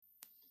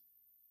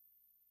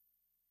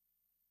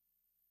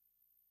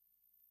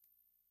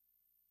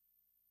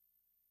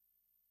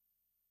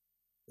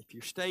If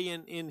you're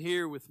staying in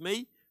here with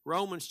me,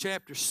 Romans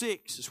chapter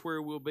 6 is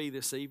where we'll be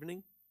this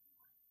evening.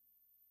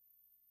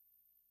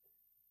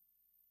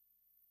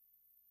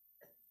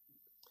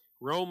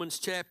 Romans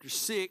chapter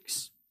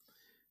 6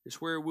 is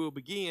where we'll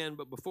begin,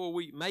 but before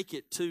we make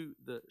it to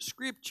the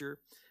Scripture,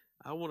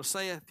 I want to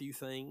say a few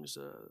things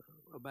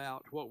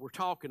about what we're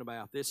talking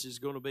about. This is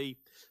going to be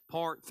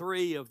part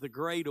 3 of the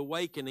Great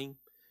Awakening.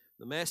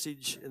 The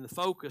message and the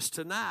focus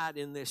tonight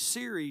in this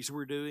series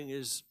we're doing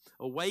is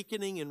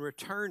awakening and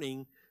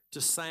returning to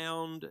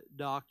sound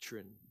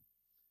doctrine.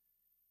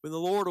 When the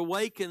Lord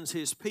awakens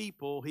His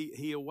people,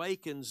 He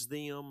awakens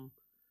them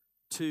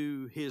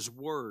to His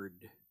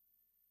Word.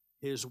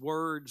 His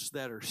words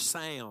that are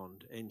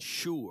sound and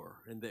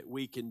sure and that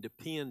we can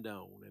depend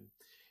on. And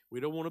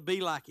we don't want to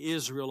be like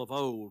Israel of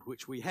old,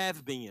 which we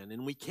have been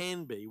and we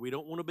can be. We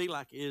don't want to be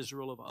like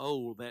Israel of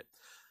old, that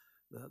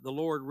the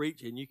Lord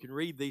reached, and you can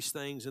read these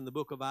things in the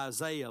book of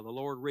Isaiah. The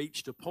Lord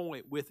reached a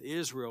point with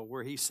Israel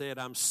where He said,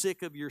 I'm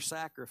sick of your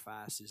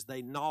sacrifices.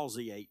 They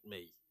nauseate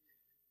me.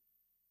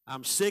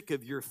 I'm sick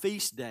of your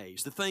feast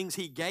days. The things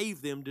He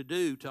gave them to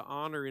do to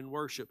honor and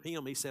worship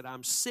Him. He said,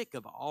 I'm sick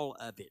of all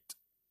of it.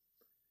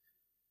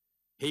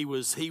 He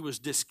was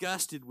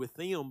disgusted with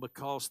them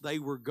because they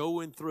were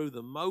going through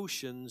the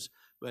motions,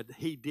 but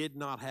He did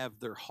not have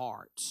their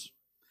hearts.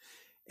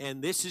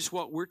 And this is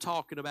what we're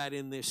talking about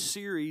in this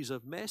series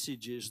of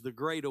messages. The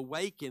Great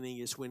Awakening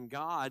is when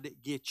God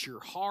gets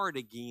your heart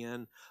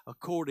again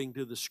according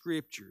to the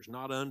Scriptures,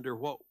 not under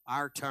what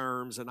our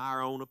terms and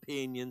our own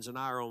opinions and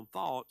our own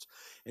thoughts.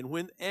 And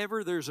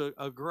whenever there's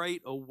a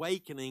great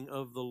awakening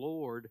of the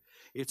Lord,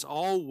 it's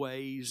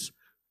always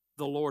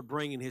the Lord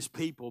bringing His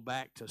people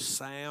back to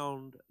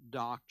sound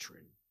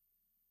doctrine.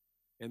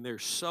 And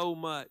there's so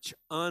much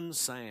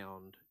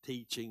unsound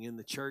teaching in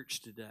the church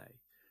today.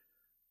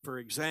 For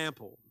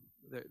example,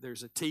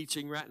 there's a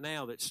teaching right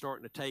now that's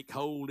starting to take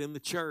hold in the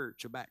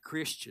church about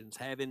Christians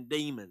having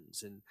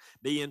demons and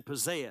being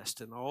possessed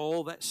and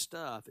all that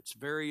stuff. It's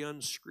very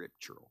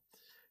unscriptural.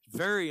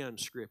 Very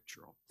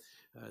unscriptural.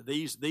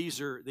 These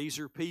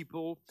are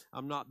people,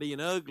 I'm not being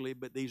ugly,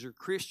 but these are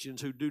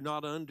Christians who do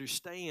not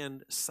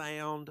understand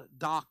sound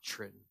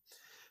doctrine.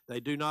 They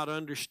do not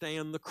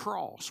understand the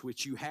cross,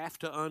 which you have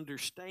to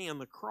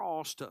understand the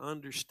cross to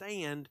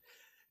understand,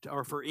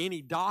 or for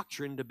any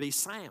doctrine to be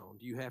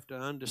sound. You have to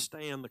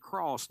understand the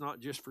cross, not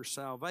just for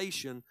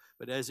salvation,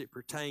 but as it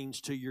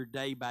pertains to your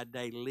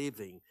day-by-day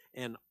living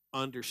and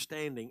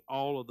understanding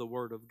all of the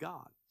Word of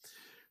God.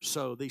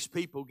 So these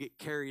people get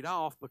carried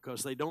off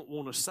because they don't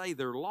want to say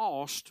they're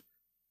lost,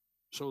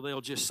 so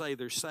they'll just say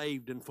they're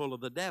saved and full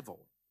of the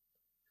devil.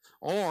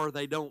 Or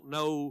they don't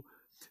know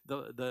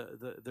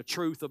the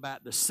truth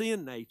about the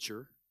sin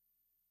nature,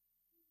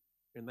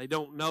 and they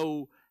don't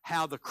know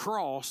how the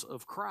cross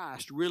of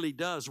Christ really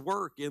does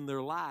work in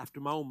their life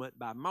moment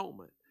by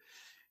moment.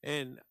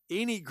 And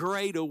any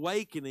great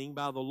awakening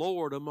by the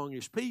Lord among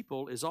His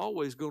people is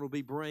always going to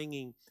be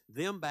bringing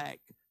them back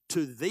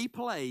to the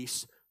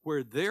place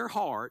where their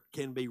heart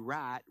can be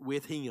right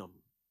with Him.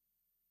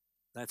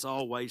 That's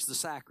always the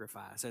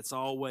sacrifice. That's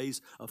always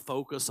a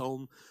focus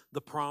on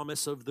the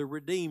promise of the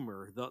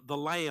Redeemer, the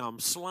Lamb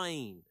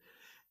slain.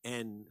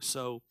 And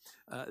so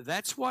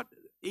that's what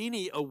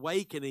any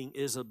awakening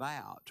is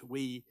about.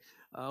 We,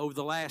 over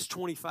the last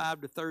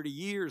 25 to 30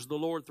 years, the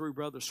Lord, through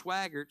Brother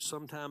Swaggart,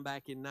 sometime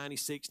back in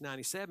 96,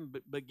 97,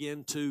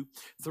 began to,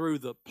 through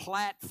the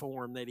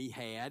platform that he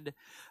had,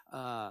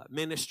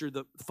 minister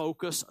the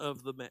focus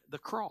of the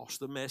cross,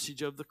 the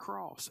message of the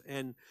cross.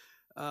 And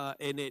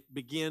it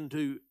began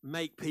to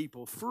make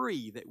people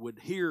free that would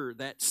hear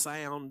that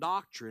sound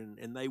doctrine,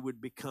 and they would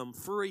become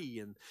free.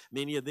 And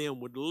many of them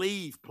would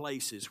leave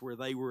places where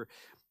they were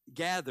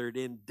gathered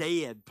in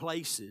dead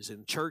places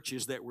and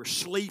churches that were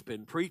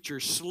sleeping,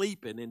 preachers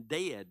sleeping and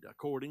dead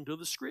according to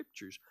the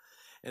Scriptures.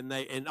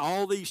 And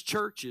all these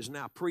churches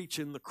now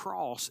preaching the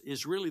cross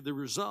is really the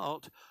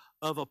result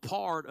of a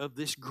part of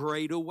this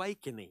great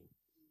awakening.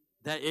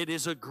 That it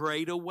is a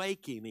great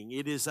awakening.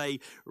 It is a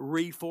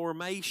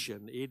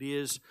reformation. It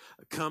is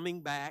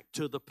coming back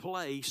to the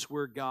place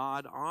where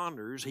God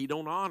honors. He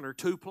don't honor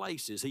two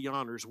places. He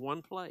honors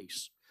one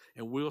place.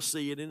 And we'll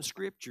see it in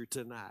Scripture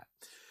tonight.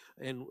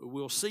 And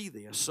we'll see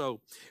this.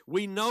 So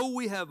we know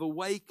we have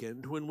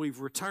awakened when we've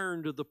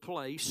returned to the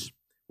place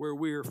where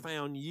we are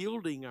found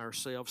yielding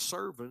ourselves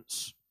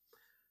servants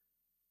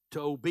to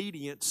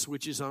obedience,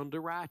 which is unto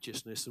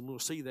righteousness. And we'll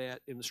see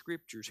that in the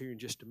Scriptures here in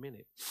just a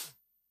minute.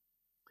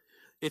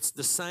 It's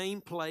the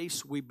same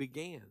place we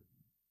began.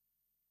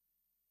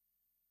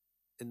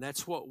 And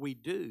that's what we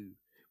do.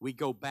 We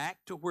go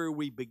back to where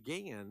we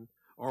began,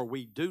 or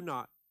we do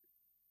not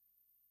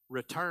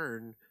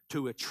return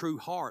to a true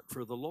heart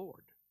for the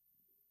Lord.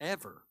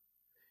 Ever.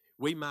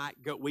 We might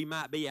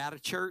be out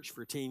of church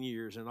for 10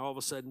 years and all of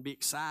a sudden be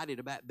excited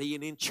about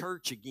being in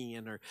church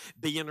again or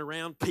being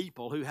around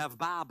people who have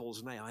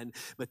Bibles now.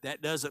 But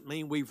that doesn't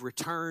mean we've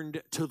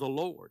returned to the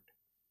Lord.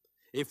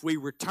 If we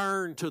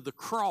return to the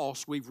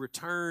cross, we've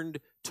returned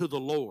to the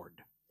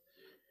Lord.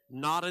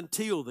 Not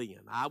until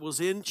then. I was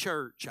in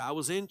church. I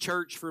was in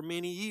church for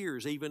many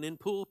years, even in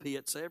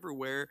pulpits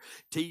everywhere,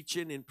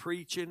 teaching and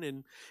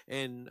preaching.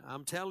 And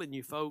I'm telling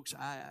you, folks,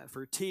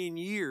 for 10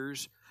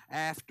 years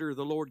after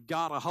the Lord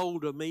got a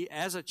hold of me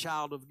as a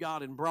child of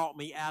God and brought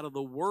me out of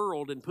the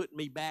world and put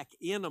me back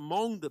in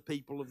among the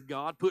people of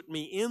God, put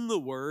me in the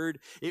Word,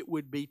 it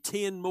would be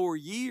 10 more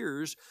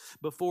years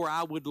before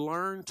I would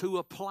learn to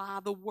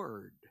apply the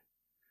Word.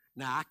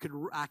 Now,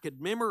 I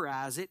could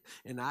memorize it,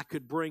 and I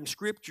could bring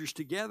scriptures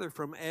together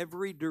from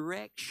every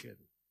direction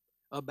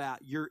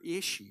about your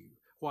issue,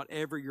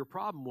 whatever your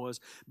problem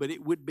was, but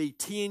it would be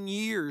 10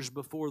 years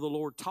before the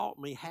Lord taught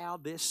me how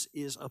this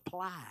is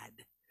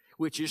applied,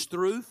 which is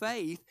through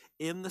faith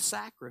in the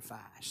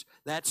sacrifice.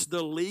 That's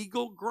the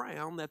legal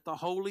ground that the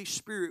Holy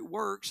Spirit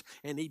works,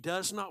 and He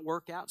does not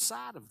work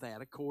outside of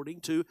that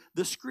according to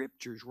the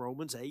Scriptures,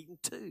 Romans 8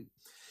 and 2.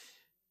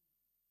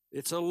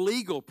 It's a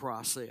legal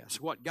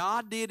process. What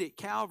God did at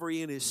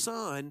Calvary in His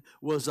Son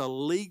was a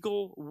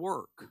legal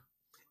work,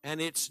 and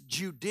it's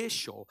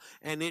judicial,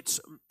 and it's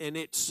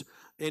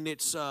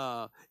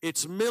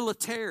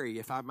military,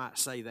 if I might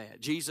say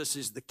that. Jesus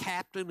is the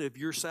captain of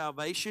your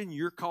salvation.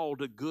 You're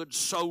called a good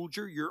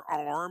soldier. You're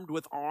armed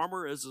with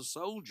armor as a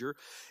soldier.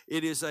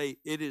 It is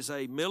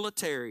a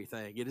military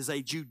thing. It is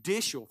a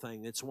judicial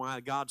thing. That's why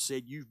God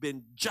said you've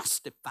been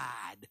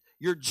justified.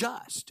 You're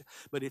just.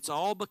 But it's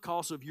all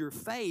because of your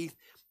faith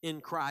in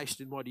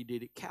Christ and what He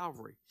did at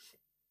Calvary.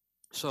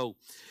 So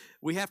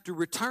we have to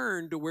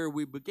return to where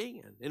we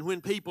began. And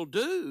when people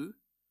do,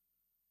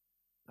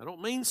 I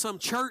don't mean some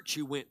church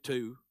you went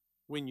to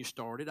when you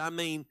started. I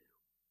mean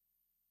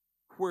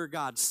where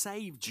God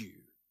saved you,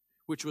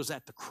 which was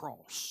at the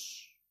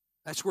cross.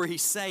 That's where He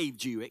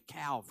saved you, at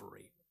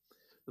Calvary.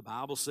 The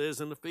Bible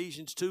says in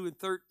Ephesians 2 and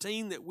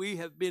 13 that we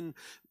have been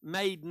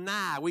made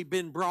nigh. We've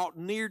been brought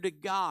near to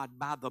God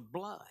by the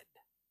blood.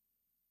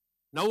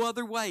 No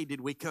other way did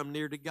we come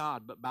near to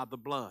God but by the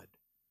blood.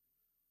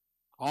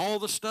 All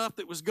the stuff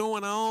that was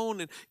going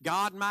on, and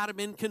God might have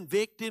been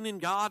convicting,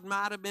 and God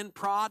might have been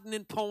prodding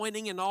and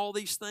pointing and all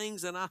these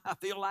things, and I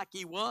feel like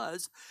He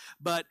was,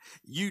 but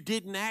you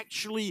didn't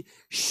actually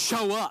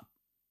show up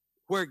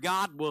where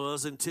God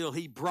was until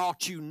He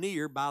brought you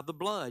near by the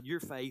blood,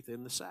 your faith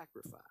in the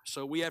sacrifice.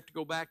 So we have to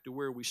go back to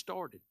where we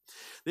started.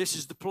 This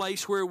is the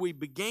place where we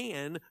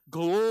began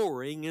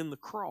glorying in the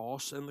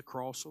cross and the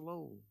cross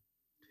alone.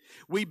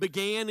 We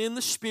began in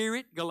the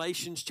Spirit.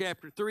 Galatians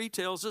chapter 3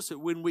 tells us that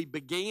when we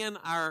began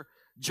our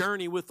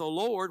journey with the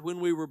Lord, when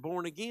we were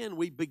born again,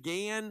 we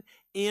began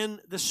in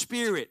the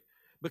Spirit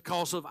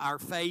because of our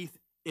faith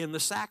in the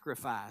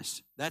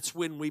sacrifice. That's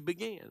when we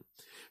began.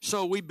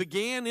 So we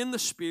began in the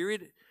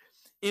Spirit,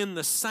 in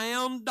the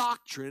sound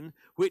doctrine,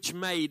 which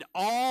made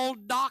all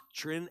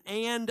doctrine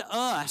and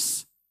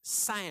us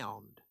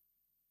sound.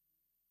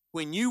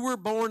 When you were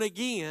born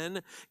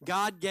again,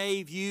 God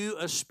gave you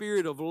a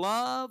spirit of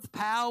love,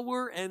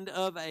 power, and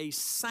of a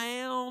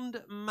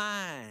sound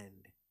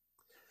mind.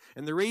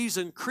 And the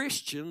reason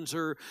Christians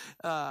are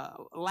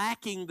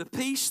lacking the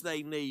peace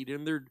they need,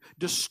 and they're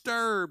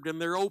disturbed,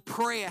 and they're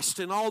oppressed,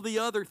 and all the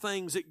other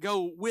things that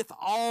go with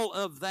all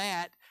of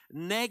that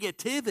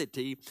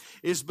negativity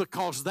is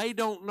because they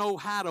don't know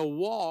how to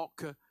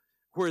walk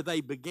where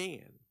they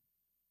began.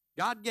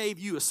 God gave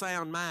you a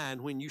sound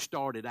mind when you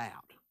started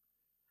out.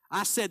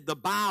 I said the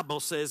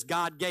Bible says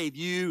God gave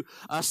you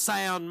a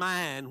sound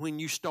mind when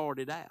you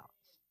started out.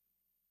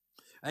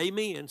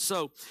 Amen.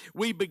 So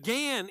we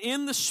began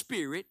in the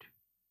Spirit,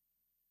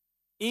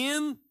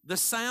 in the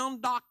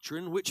sound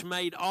doctrine, which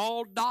made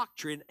all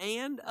doctrine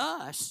and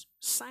us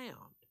sound.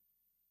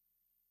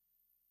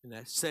 And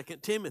that's 2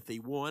 Timothy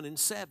 1 and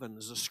 7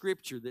 is a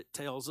scripture that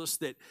tells us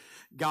that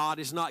God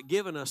has not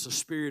given us a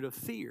spirit of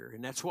fear.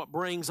 And that's what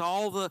brings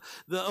all the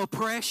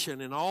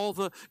oppression and all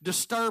the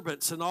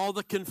disturbance and all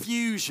the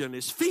confusion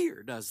is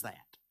fear does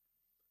that.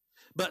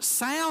 But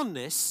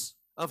soundness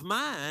of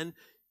mind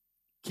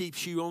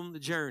keeps you on the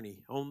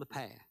journey, on the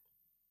path.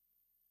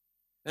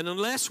 And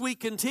unless we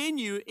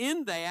continue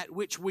in that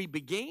which we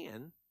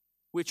began,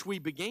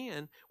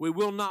 we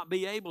will not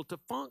be able to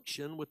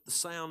function with the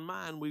sound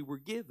mind we were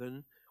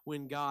given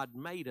when God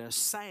made us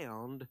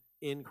sound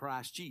in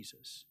Christ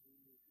Jesus.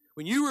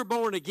 When you were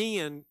born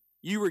again,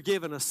 you were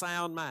given a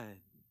sound mind.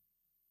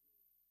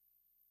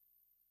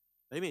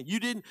 Amen. You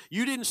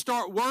didn't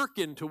start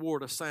working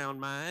toward a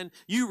sound mind.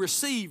 You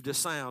received a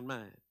sound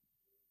mind.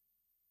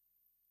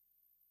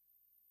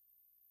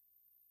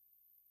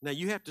 Now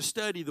you have to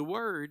study the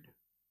Word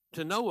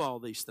to know all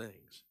these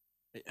things.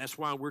 That's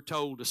why we're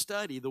told to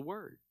study the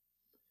Word.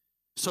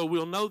 So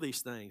we'll know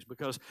these things,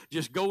 because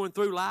just going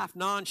through life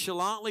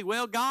nonchalantly,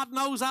 well, God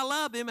knows I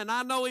love Him and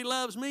I know He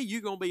loves me,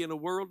 you're going to be in a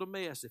world of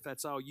mess if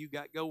that's all you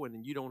got going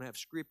and you don't have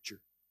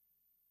Scripture.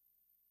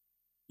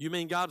 You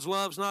mean God's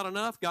love's not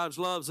enough? God's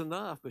love's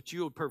enough, but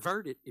you'll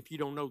pervert it if you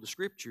don't know the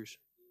Scriptures.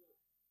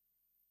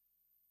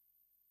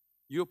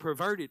 You'll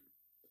pervert it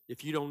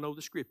if you don't know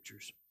the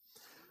Scriptures.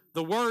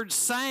 The word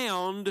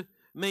sound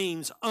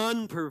means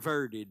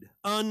unperverted,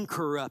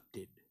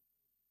 uncorrupted,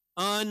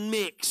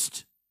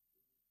 unmixed,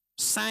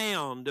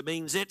 sound. It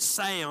means it's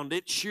sound.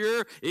 It's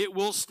sure. It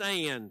will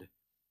stand.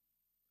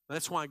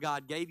 That's why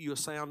God gave you a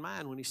sound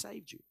mind when He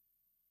saved you.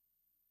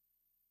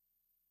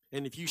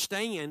 And if you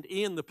stand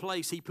in the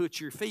place He put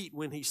your feet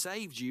when He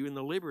saved you, in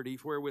the liberty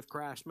wherewith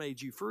Christ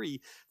made you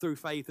free through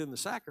faith in the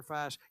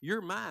sacrifice,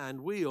 your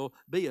mind will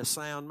be a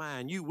sound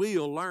mind. You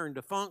will learn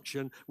to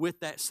function with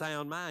that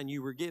sound mind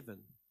you were given.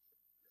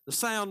 The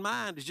sound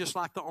mind is just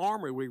like the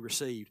armor we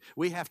received.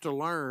 We have to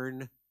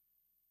learn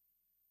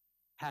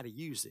how to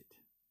use it.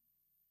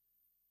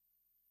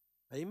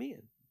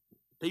 Amen.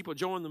 People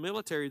join the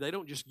military, they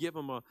don't just give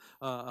them a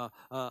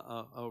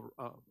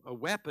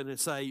weapon and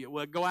say,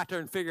 well, go out there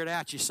and figure it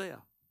out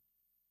yourself.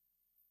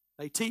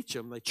 They teach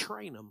them, they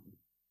train them,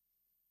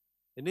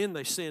 and then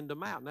they send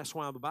them out. And that's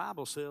why the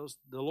Bible says,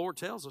 the Lord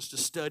tells us to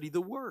study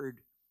the Word.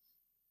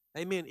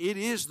 Amen. It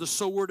is the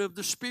sword of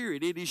the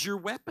Spirit. It is your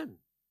weapon.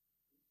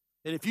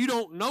 And if you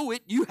don't know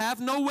it, you have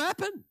no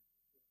weapon.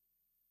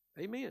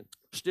 Amen.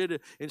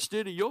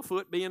 Instead of your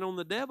foot being on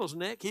the devil's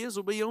neck, his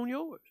will be on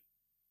yours.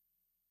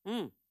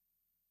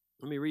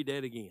 Let me read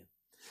that again.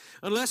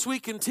 Unless we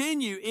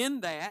continue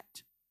in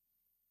that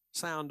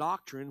sound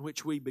doctrine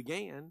which we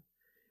began,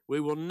 we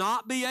will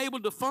not be able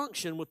to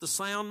function with the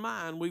sound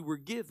mind we were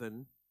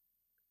given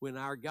when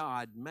our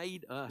God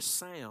made us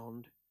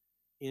sound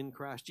in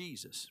Christ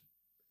Jesus.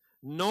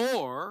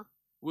 Nor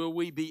will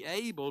we be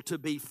able to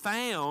be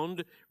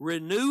found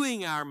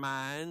renewing our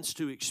minds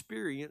to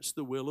experience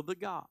the will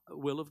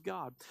of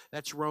God.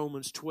 That's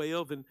Romans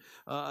 12 and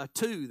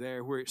 2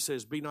 there, where it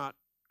says, be not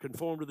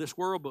conformed to this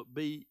world, but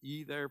be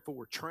ye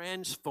therefore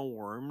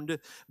transformed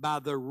by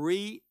the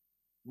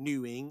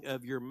renewing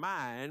of your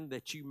mind,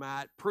 that you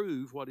might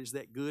prove what is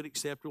that good,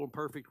 acceptable, and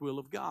perfect will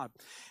of God.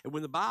 And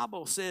when the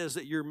Bible says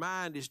that your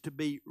mind is to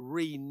be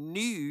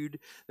renewed,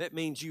 that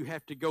means you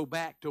have to go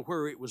back to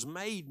where it was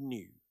made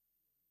new.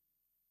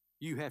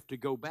 You have to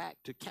go back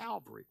to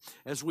Calvary.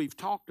 As we've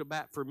talked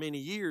about for many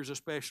years,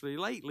 especially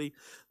lately,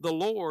 the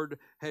Lord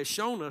has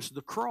shown us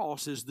the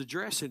cross is the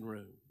dressing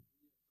room.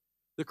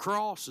 The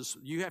cross is,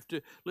 you have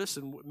to,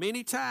 listen,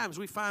 many times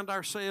we find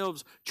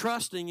ourselves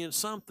trusting in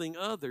something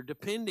other,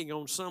 depending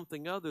on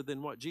something other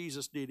than what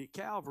Jesus did at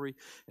Calvary.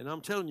 And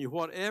I'm telling you,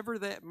 whatever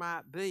that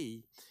might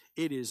be,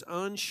 it is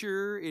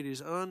unsure, it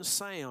is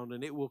unsound,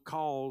 and it will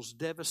cause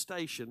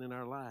devastation in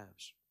our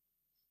lives.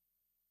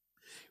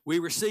 We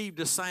received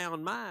a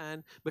sound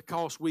mind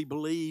because we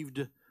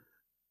believed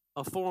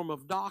a form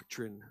of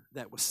doctrine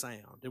that was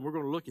sound. And we're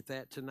going to look at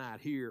that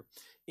tonight here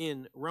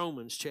in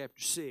Romans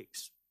chapter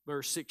 6.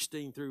 Verse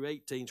 16 through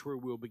 18 is where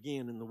we'll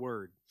begin in the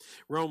Word.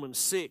 Romans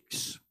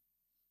 6,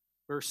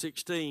 verse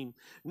 16.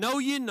 Know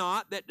ye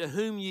not that to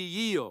whom ye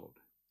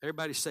yield?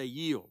 Everybody say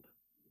yield.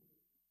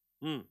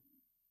 Y'all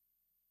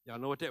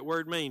know what that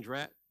word means,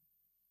 right?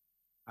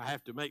 I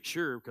have to make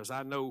sure, because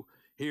I know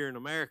here in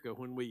America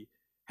when we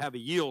have a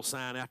yield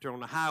sign out there on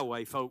the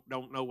highway, folk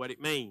don't know what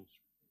it means.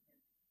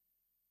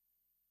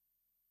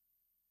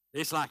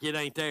 It's like it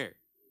ain't there.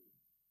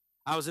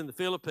 I was in the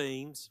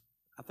Philippines.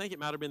 I think it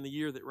might have been the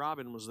year that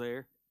Robin was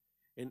there.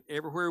 And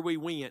everywhere we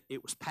went,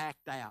 it was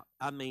packed out.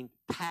 I mean,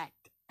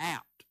 packed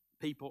out.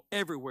 People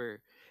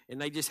everywhere.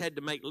 And they just had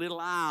to make little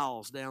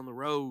aisles down the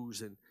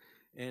rows.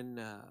 And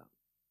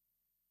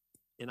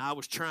I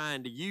was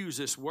trying to use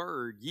this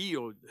word,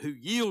 yield, who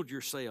yield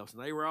yourselves.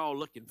 And they were all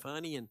looking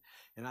funny. And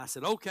I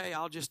said, okay,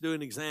 I'll just do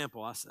an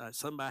example. I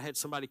had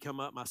somebody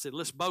come up and I said,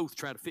 let's both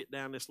try to fit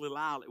down this little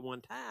aisle at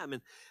one time.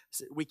 And I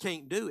said, we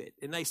can't do it.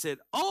 And they said,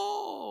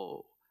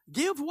 oh,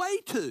 give way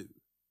to.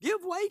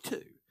 Give way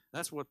to.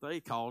 That's what they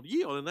called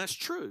yield, and that's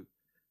true.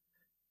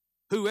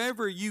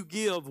 Whoever you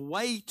give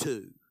way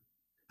to,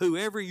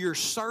 whoever you're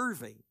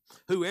serving,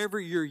 whoever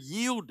you're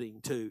yielding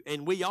to,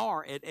 and we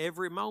are at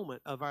every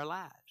moment of our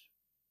lives.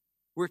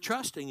 We're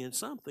trusting in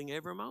something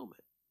every moment.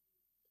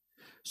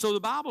 So the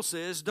Bible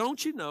says,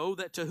 don't you know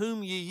that to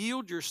whom you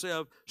yield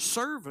yourself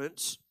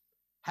servants,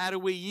 how do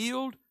we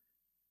yield?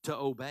 To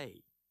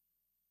obey.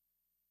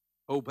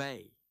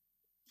 Obey.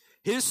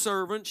 His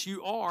servants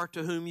you are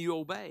to whom you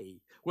obey,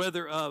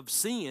 whether of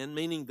sin,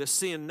 meaning the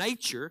sin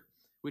nature,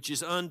 which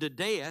is unto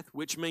death,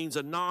 which means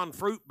a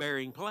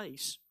non-fruit-bearing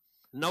place,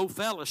 no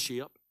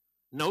fellowship.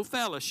 It's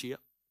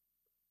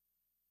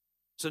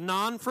a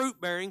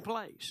non-fruit-bearing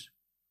place.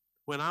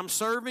 When I'm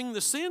serving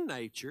the sin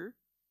nature,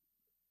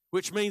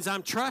 which means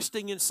I'm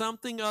trusting in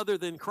something other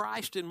than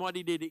Christ and what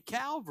He did at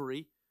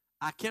Calvary,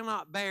 I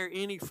cannot bear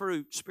any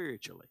fruit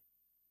spiritually,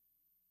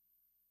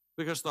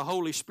 because the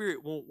Holy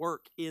Spirit won't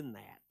work in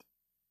that.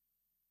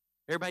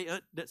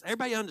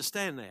 Everybody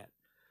understand that?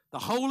 The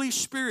Holy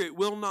Spirit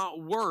will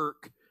not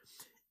work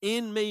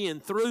in me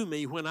and through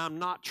me when I'm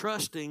not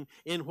trusting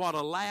in what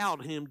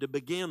allowed Him to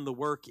begin the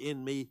work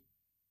in me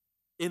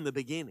in the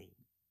beginning.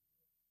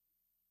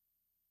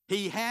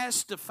 He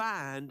has to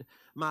find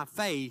my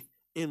faith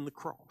in the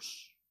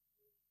cross.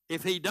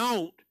 If He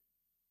don't,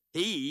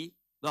 He,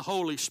 the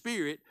Holy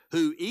Spirit,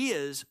 who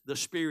is the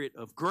Spirit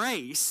of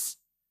grace,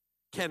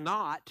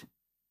 cannot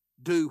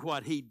do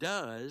what He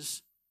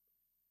does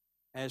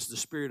as the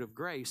Spirit of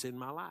grace in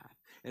my life.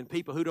 And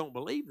people who don't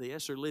believe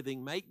this are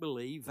living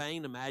make-believe,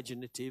 vain,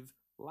 imaginative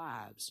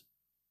lives.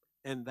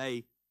 And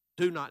they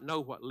do not know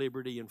what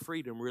liberty and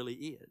freedom really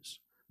is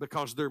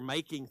because they're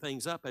making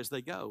things up as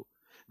they go.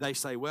 They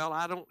say, well,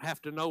 I don't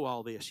have to know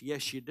all this.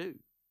 Yes, you do.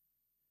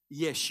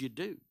 Yes, you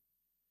do.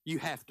 You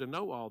have to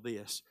know all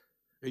this.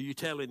 Are you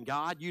telling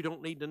God you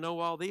don't need to know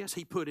all this?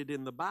 He put it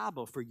in the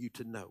Bible for you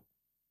to know.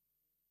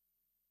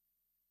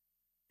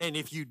 And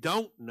if you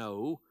don't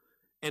know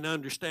and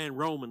understand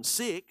Romans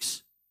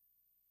 6,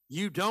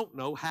 you don't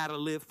know how to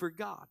live for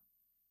God.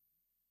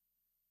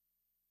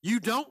 You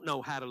don't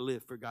know how to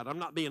live for God. I'm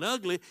not being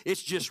ugly.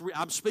 It's just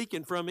I'm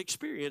speaking from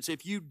experience.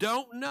 If you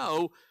don't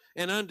know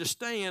and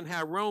understand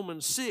how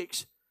Romans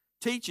 6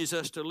 teaches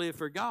us to live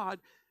for God,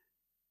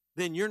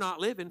 then you're not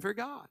living for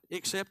God,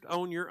 except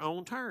on your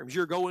own terms.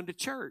 You're going to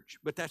church,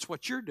 but that's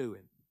what you're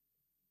doing.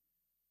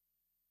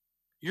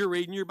 You're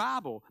reading your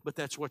Bible, but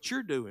that's what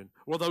you're doing.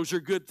 Well, those are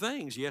good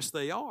things. Yes,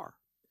 they are.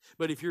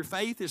 But if your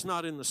faith is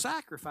not in the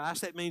sacrifice,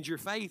 that means your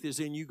faith is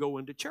in you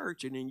going to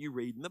church and in you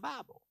reading the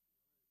Bible.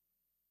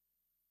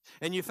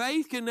 And your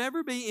faith can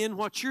never be in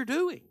what you're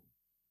doing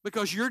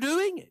because you're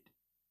doing it.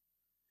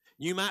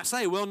 You might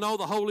say, well, no,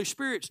 the Holy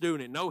Spirit's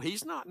doing it. No,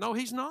 He's not. No,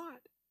 He's not.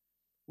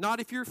 Not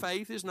if your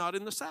faith is not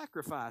in the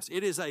sacrifice.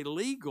 It is a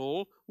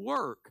legal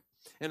work.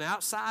 And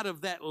outside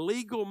of that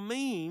legal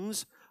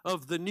means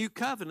of the new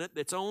covenant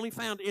that's only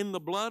found in the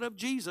blood of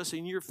Jesus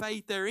and your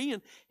faith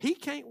therein, He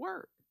can't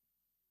work.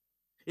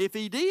 If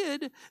He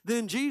did,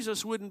 then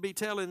Jesus wouldn't be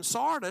telling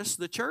Sardis,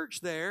 the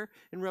church there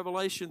in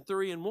Revelation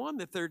 3:1,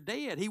 that they're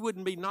dead. He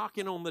wouldn't be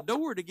knocking on the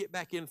door to get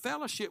back in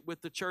fellowship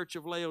with the church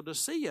of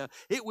Laodicea.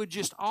 It would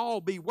just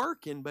all be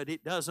working, but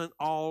it doesn't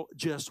all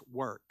just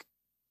work.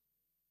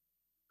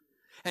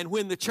 And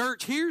when the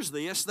church hears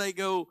this, they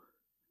go,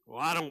 well,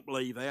 I don't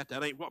believe that.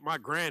 That ain't what my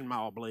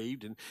grandma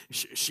believed, and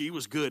she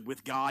was good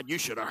with God. You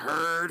should have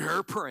heard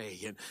her pray.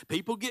 And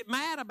people get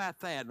mad about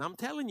that. And I'm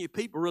telling you,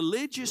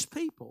 religious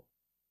people,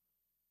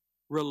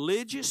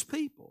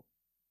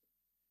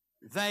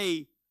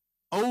 they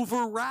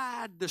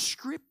override the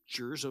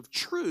scriptures of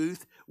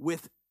truth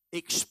with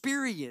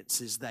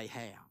experiences they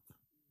have.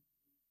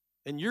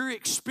 And your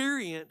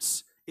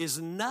experience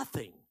is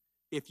nothing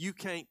if you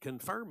can't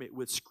confirm it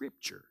with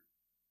Scripture.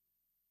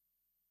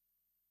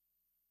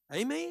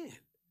 Amen.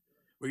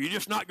 Well, you're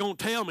just not going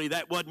to tell me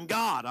that wasn't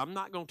God. I'm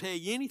not going to tell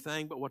you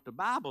anything but what the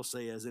Bible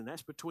says, and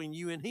that's between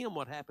you and Him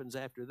what happens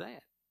after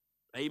that.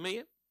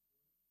 Amen.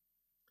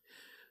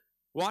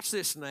 Watch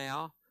this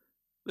now.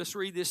 Let's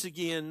read this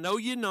again. Know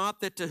ye not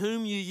that to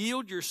whom you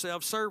yield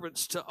yourselves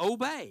servants to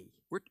obey?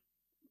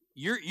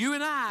 You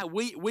and I,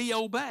 we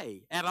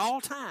obey. At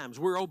all times,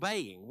 we're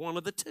obeying one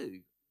of the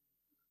two.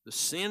 The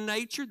sin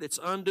nature that's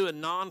unto a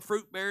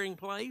non-fruit-bearing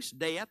place,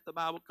 death, the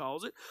Bible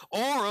calls it,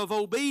 or of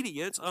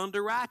obedience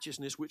unto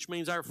righteousness, which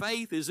means our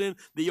faith is in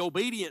the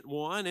obedient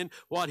one and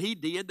what He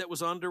did that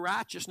was unto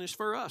righteousness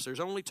for us. There's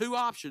only two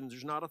options.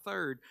 There's not a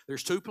third.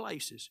 There's two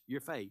places,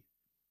 your faith.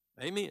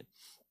 Amen.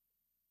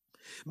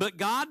 But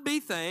God be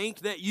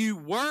thanked that you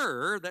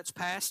were, that's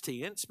past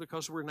tense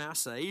because we're now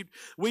saved,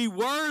 we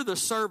were the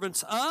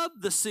servants of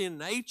the sin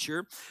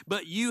nature,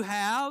 but you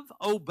have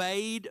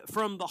obeyed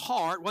from the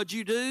heart. What'd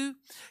you do?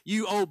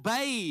 You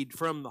obeyed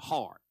from the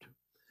heart.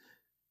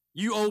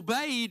 You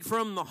obeyed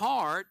from the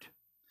heart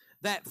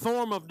that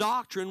form of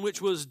doctrine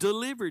which was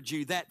delivered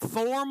you. That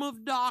form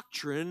of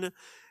doctrine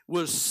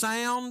was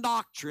sound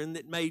doctrine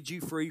that made you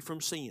free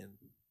from sin.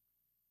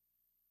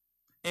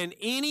 And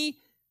any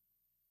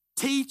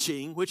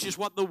teaching, which is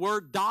what the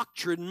word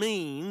doctrine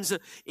means,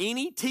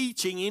 any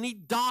teaching, any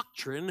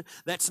doctrine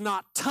that's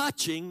not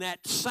touching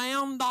that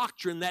sound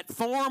doctrine, that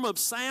form of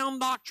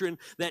sound doctrine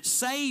that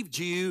saved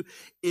you,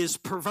 is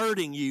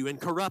perverting you and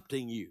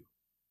corrupting you.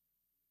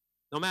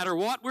 No matter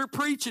what we're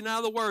preaching out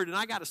of the Word, and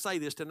I got to say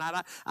this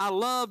tonight, I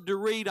love to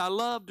read. I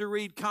love to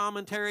read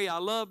commentary. I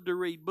love to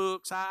read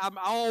books. I'm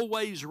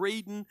always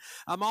reading.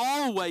 I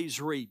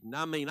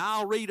mean,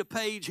 I'll read a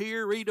page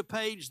here, read a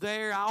page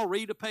there. I'll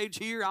read a page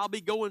here. I'll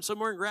be going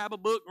somewhere and grab a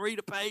book and read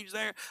a page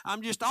there.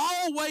 I'm just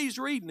always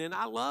reading, and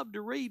I love to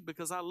read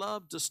because I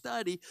love to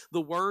study the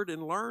Word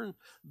and learn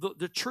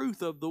the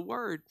truth of the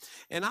Word.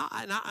 And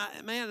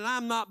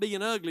I'm not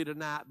being ugly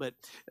tonight, but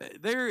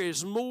there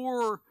is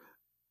more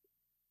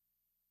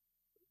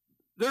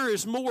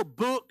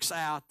books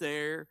out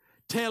there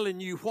telling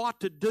you what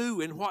to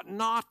do and what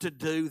not to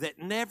do that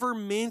never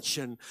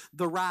mention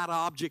the right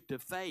object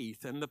of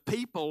faith. And the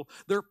people,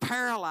 they're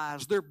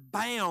paralyzed, they're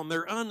bound,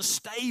 they're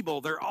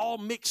unstable, they're all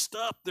mixed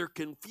up, they're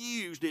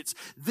confused. It's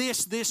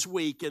this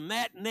week and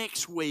that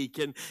next week,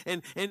 and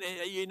then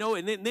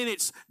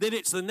it's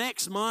the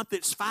next month.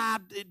 It's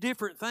 5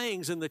 different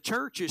things, and the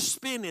church is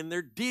spinning.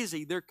 They're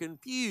dizzy, they're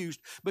confused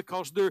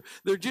because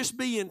they're just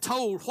being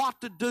told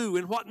what to do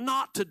and what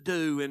not to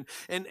do,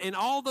 and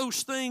all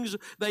those things.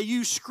 They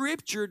use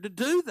Scripture to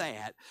do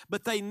that,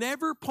 but they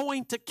never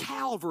point to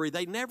Calvary.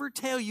 They never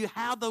tell you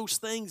how those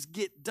things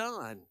get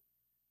done.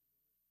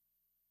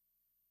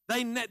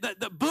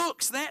 The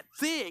book's that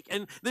thick,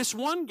 and this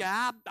one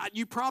guy,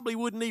 you probably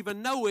wouldn't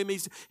even know him.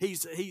 He's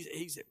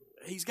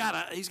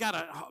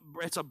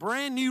it's a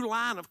brand new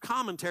line of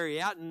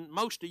commentary out, and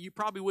most of you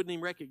probably wouldn't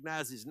even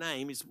recognize his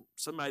name. He's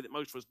somebody that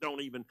most of us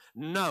don't even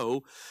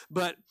know,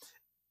 but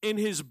in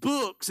his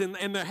books, and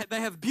they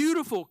have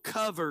beautiful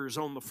covers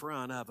on the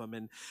front of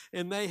them,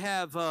 and they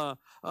have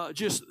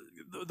just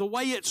the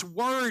way it's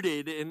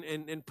worded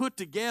and put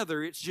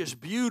together, it's just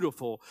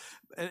beautiful.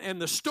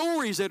 And the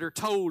stories that are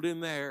told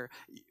in there,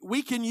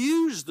 we can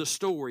use the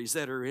stories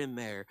that are in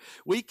there.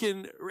 We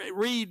can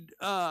read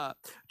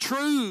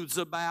truths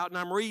about, and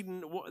I'm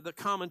reading the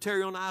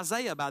commentary on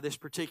Isaiah by this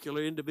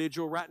particular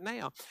individual right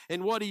now.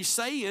 And what he's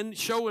saying,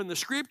 showing the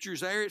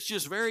scriptures there, it's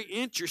just very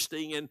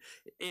interesting and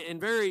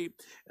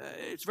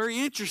it's very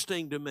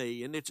interesting to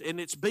me, and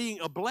it's being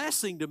a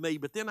blessing to me.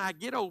 But then I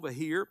get over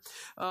here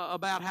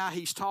about how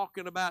he's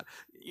talking about,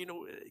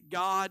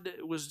 God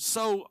was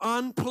so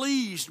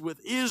unpleased with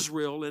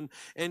Israel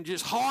and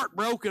just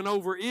heartbroken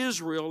over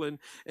Israel, and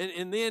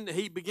then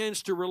he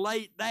begins to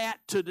relate that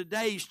to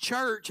today's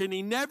church, and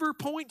he never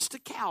points to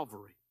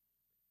Calvary.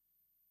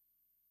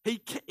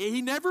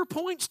 He never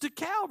points to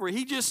Calvary.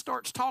 He just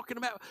starts talking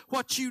about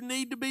what you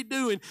need to be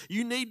doing.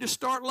 You need to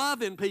start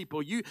loving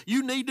people. You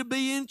need to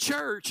be in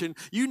church, and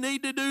you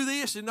need to do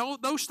this, and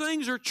those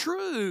things are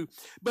true.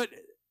 But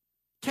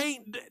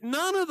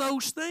none of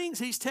those things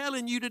he's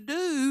telling you to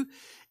do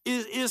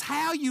is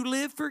how you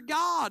live for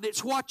God.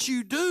 It's what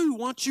you do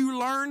once you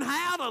learn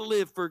how to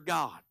live for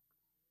God.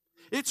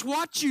 It's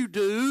what you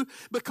do,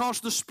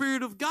 because the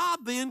Spirit of God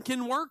then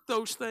can work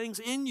those things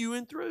in you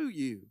and through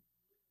you.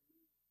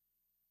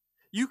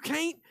 You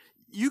can't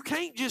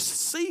just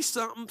see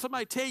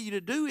somebody tell you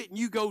to do it, and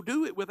you go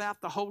do it without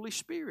the Holy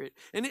Spirit.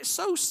 And it's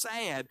so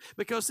sad,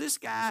 because this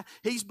guy,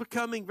 he's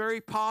becoming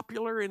very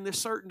popular in this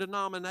certain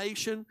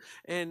denomination,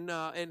 and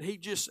he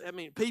just,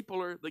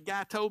 the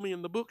guy told me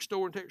in the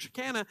bookstore in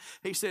Texarkana,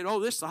 he said, "Oh,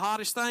 this is the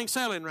hottest thing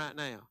selling right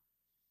now."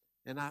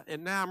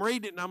 And now I'm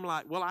reading it, and I'm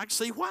like, well, I can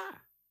see why.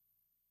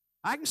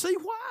 I can see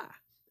why.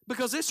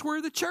 Because it's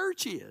where the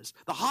church is.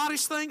 The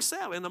hottest thing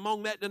selling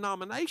among that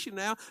denomination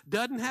now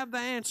doesn't have the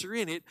answer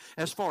in it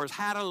as far as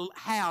how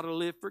to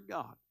live for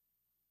God.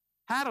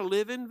 How to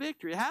live in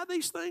victory. How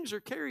these things are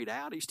carried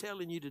out, he's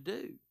telling you to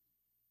do.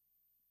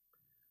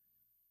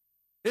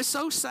 It's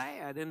so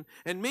sad.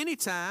 And many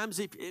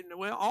times,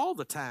 all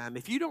the time,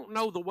 if you don't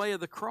know the way of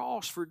the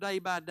cross for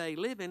day-by-day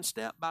living,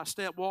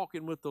 step-by-step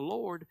walking with the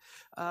Lord,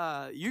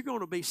 you're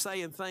going to be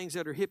saying things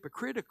that are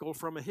hypocritical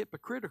from a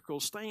hypocritical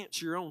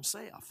stance your own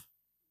self.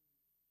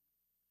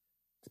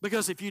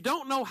 Because if you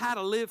don't know how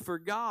to live for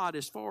God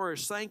as far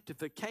as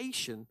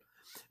sanctification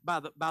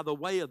by the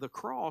way of the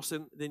cross,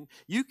 then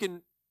you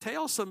can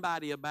tell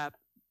somebody about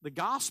the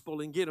gospel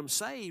and get them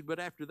saved, but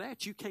after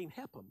that, you can't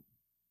help them.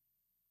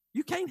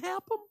 You can't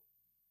help them.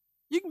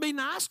 You can be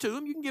nice to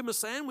them. You can give them a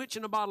sandwich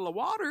and a bottle of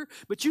water,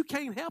 but you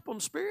can't help them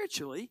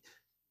spiritually.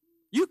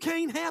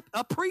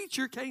 A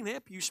preacher can't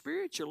help you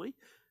spiritually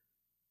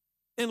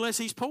unless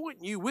he's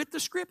pointing you with the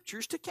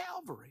scriptures to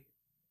Calvary.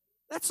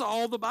 That's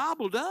all the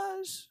Bible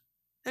does.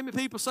 How many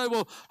people say,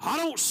 well, I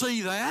don't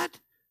see that?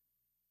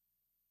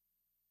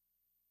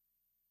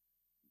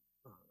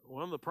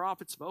 One of the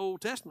prophets of the Old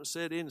Testament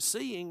said, in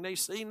seeing they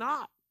see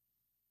not.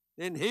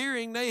 In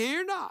hearing they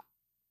hear not.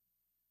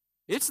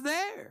 It's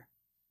there.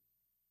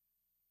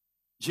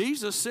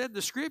 Jesus said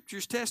the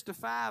scriptures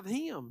testify of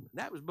him.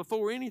 That was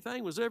before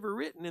anything was ever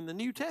written in the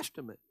New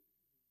Testament.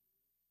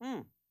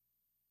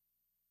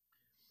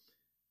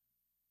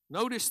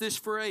 Notice this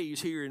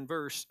phrase here in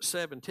verse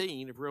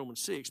 17 of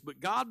Romans 6. But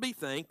God be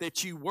thanked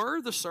that you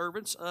were the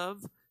servants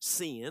of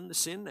sin, the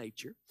sin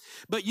nature,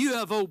 but you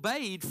have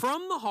obeyed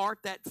from the heart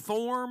that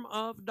form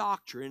of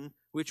doctrine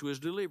which was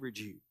delivered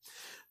you.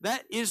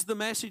 That is the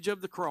message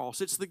of the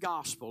cross. It's the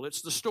gospel.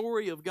 It's the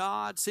story of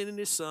God sending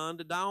his Son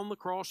to die on the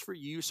cross for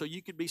you so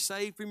you could be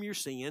saved from your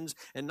sins,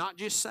 and not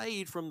just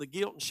saved from the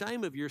guilt and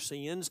shame of your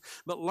sins,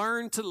 but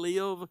learn to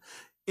live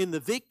in the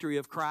victory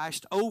of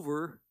Christ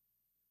over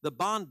the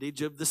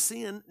bondage of the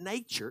sin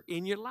nature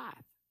in your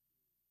life.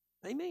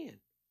 Amen.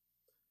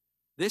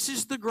 This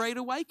is the great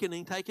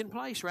awakening taking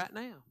place right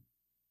now.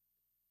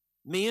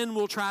 Men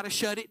will try to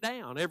shut it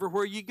down.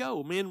 Everywhere you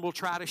go, men will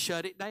try to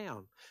shut it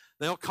down.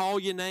 They'll call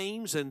you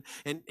names, and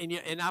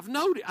I've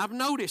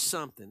noticed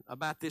something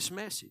about this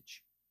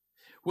message.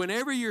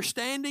 Whenever you're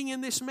standing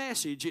in this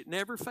message, it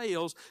never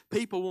fails.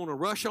 People want to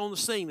rush on the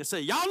scene and say,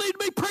 y'all need to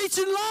be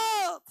preaching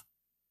love.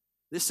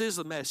 This is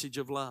a message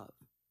of love.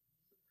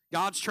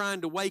 God's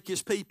trying to wake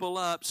his people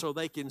up so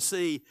they can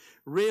see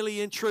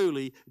really and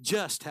truly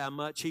just how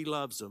much he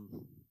loves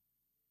them.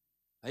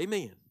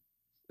 Amen.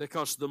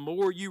 Because the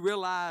more you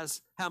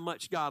realize how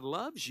much God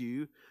loves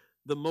you,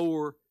 the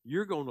more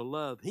you're going to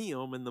love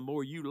him, and the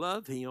more you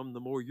love him, the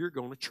more you're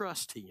going to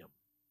trust him.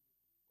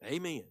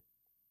 Amen.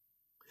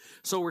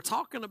 So we're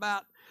talking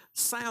about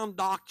sound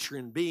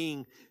doctrine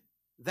being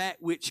that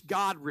which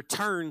God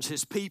returns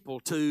his people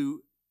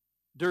to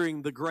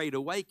during the Great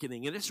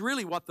Awakening. And it's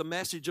really what the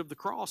message of the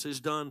cross has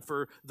done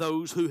for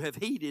those who have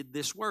heeded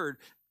this word.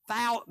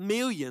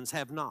 Millions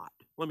have not.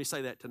 Let me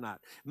say that tonight.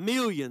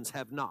 Millions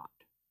have not.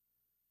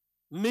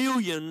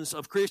 Millions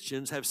of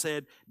Christians have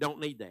said, don't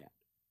need that.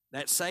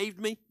 That saved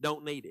me,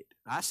 don't need it.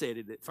 I said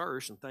it at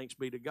first, and thanks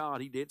be to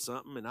God, He did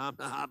something, and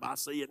I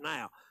see it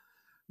now.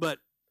 But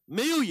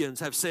millions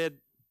have said,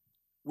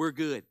 we're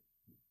good.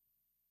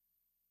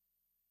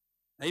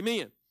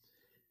 Amen.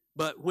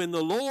 But when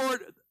the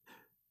Lord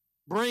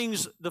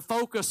brings the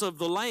focus of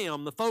the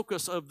lamb, the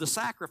focus of the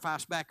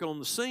sacrifice back on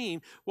the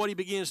scene, what He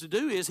begins to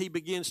do is He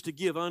begins to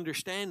give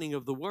understanding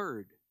of the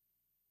Word.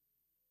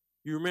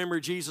 You remember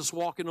Jesus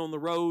walking on the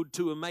road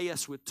to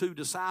Emmaus with 2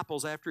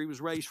 disciples after He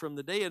was raised from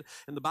the dead,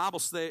 and the Bible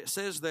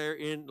says there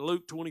in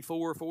Luke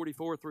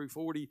 24:44 through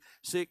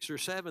 46 or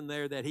 7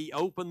 there that He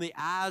opened the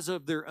eyes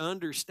of their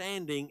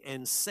understanding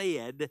and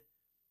said,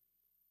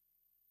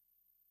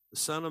 the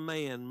Son of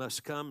Man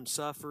must come and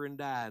suffer and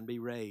die and be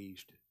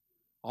raised.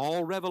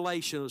 All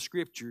revelation of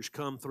Scriptures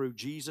come through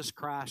Jesus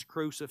Christ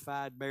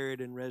crucified, buried,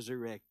 and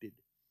resurrected.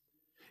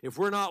 If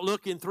we're not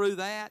looking through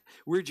that,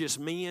 we're just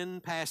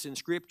men passing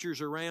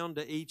Scriptures around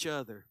to each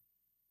other.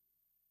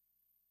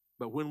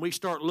 But when we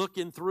start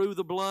looking through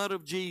the blood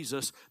of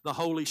Jesus, the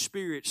Holy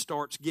Spirit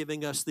starts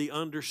giving us the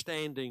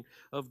understanding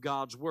of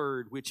God's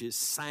Word, which is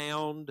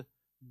sound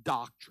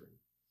doctrine.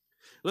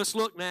 Let's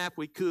look now, if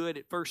we could,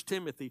 at 1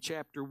 Timothy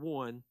chapter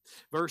 1,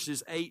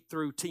 verses 8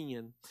 through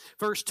 10.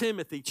 1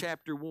 Timothy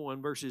chapter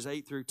 1, verses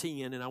 8 through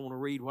 10, and I want to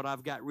read what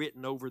I've got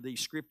written over these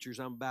scriptures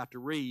I'm about to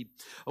read.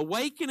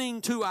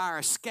 Awakening to our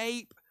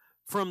escape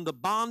from the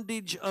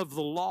bondage of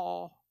the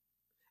law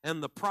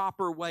and the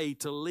proper way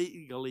to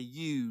legally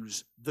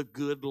use the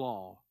good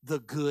law. The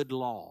good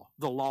law.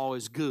 The law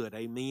is good,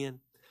 amen?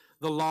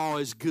 The law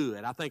is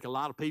good. I think a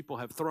lot of people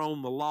have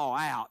thrown the law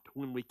out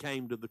when we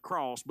came to the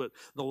cross, but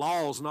the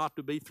law is not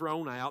to be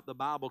thrown out. The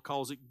Bible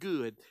calls it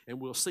good, and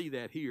we'll see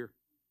that here.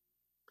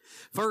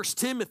 1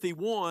 Timothy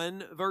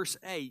 1, verse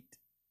 8.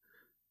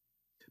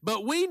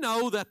 But we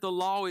know that the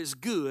law is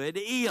good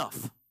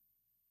if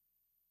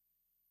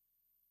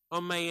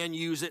a man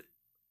use it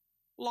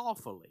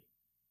lawfully.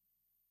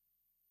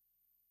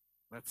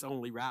 That's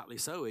only rightly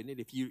so, isn't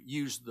it? If you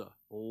use the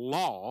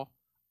law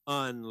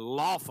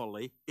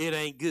unlawfully, it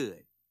ain't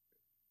good.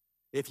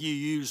 If you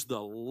use the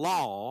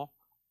law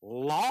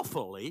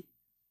lawfully,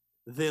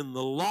 then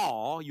the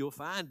law, you'll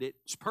find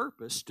its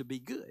purpose to be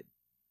good.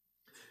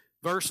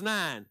 Verse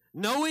 9,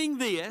 knowing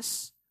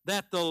this,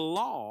 that the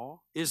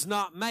law is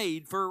not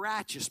made for a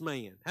righteous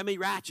man. How many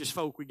righteous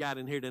folk we got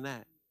in here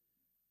tonight?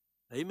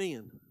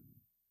 Amen.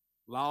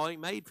 Law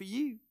ain't made for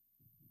you.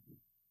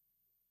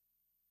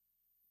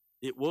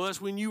 It was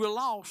when you were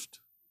lost.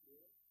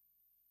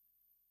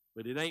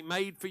 But it ain't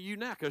made for you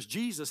now because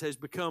Jesus has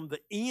become the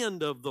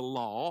end of the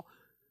law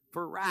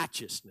for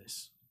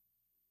righteousness.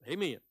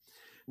 Amen.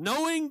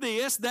 Knowing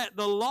this, that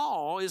the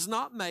law is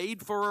not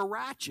made for a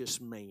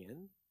righteous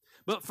man,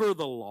 but for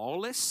the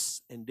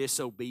lawless and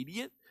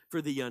disobedient,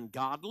 for the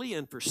ungodly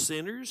and for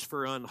sinners,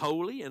 for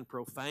unholy and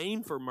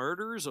profane, for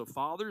murderers of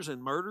fathers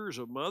and murderers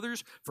of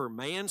mothers, for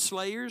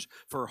manslayers,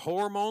 for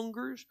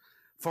whoremongers,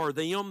 for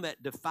them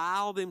that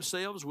defile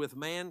themselves with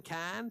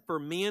mankind, for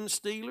men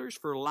stealers,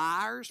 for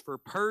liars, for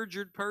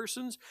perjured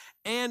persons,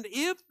 and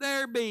if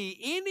there be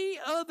any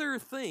other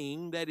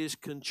thing that is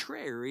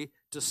contrary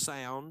to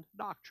sound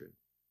doctrine.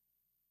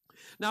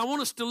 Now I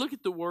want us to look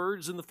at the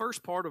words in the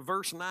first part of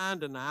verse 9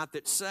 tonight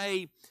that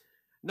say,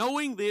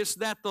 knowing this,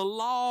 that the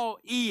law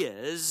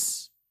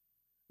is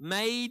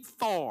made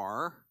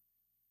for,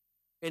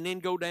 and then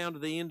go down to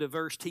the end of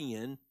verse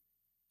 10,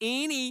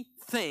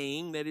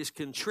 anything that is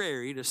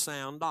contrary to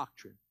sound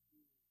doctrine.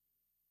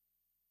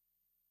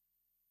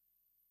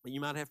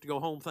 You might have to go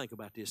home and think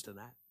about this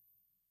tonight.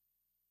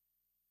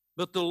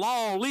 But the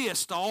law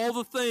lists all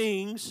the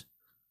things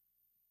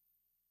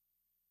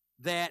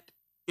that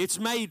it's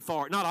made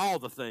for. Not all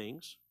the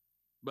things,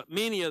 but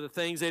many of the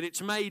things that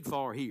it's made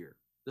for here.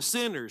 The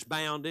sinners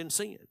bound in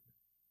sin.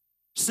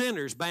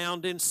 Sinners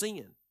bound in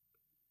sin.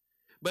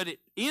 But at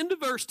the end of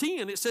verse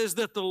 10, it says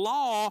that the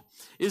law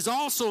is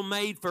also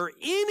made for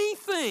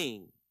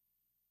anything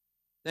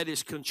that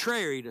is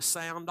contrary to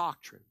sound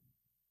doctrine.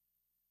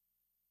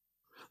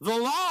 The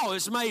law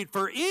is made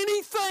for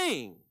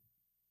anything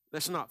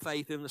that's not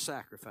faith in the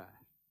sacrifice.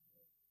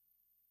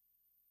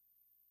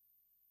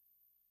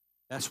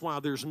 That's why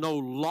there's no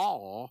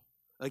law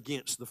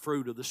against the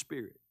fruit of the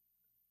Spirit.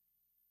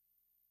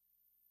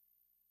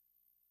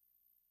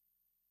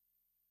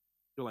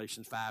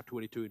 Galatians 5,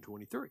 22 and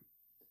 23.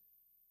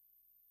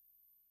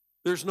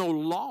 There's no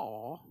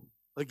law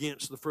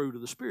against the fruit of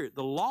the Spirit.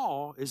 The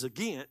law is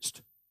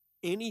against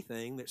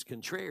anything that's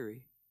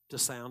contrary to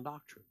sound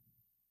doctrine.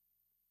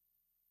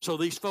 So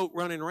these folk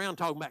running around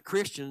talking about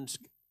Christians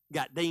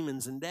got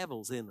demons and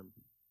devils in them.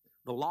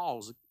 The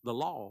law's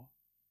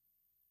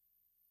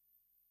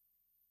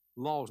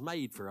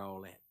made for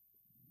all that.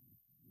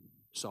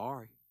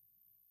 Sorry.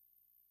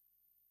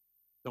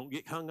 Don't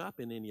get hung up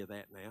in any of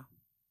that now,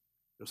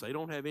 because they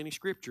don't have any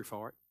scripture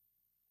for it.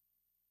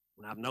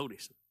 And I've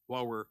noticed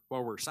while we're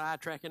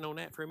sidetracking on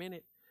that for a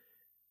minute,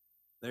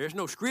 there's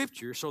no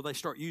scripture, so they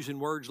start using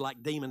words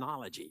like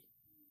demonology.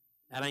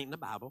 That ain't in the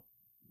Bible.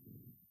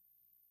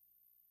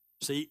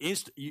 See,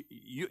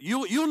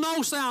 you'll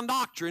know sound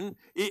doctrine.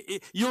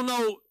 You'll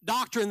know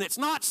doctrine that's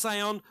not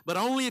sound, but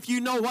only if you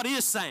know what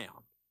is sound.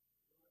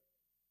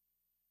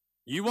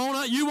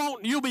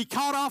 You'll be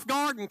caught off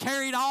guard and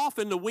carried off,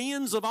 and the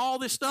winds of all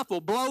this stuff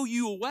will blow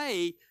you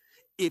away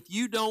if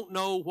you don't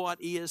know what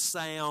is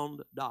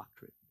sound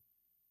doctrine.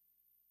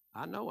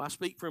 I know, I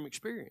speak from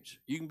experience.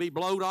 You can be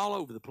blowed all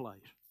over the place.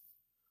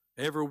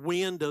 Every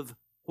wind of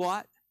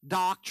what?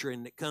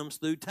 Doctrine that comes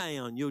through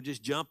town, you'll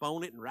just jump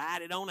on it and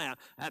ride it on out.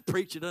 That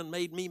preacher done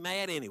made me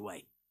mad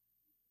anyway.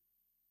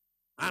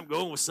 I'm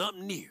going with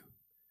something new.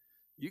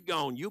 You're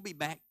gone, you'll be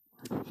back.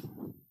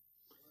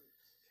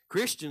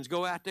 Christians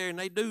go out there and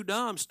they do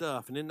dumb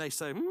stuff, and then they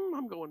say,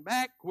 I'm going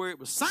back where it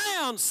was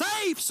sound,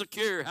 safe,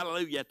 secure,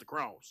 hallelujah, at the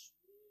cross.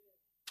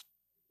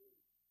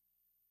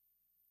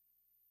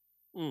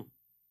 The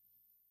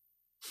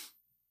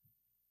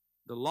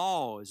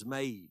law is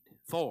made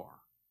for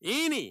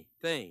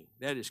anything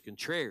that is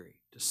contrary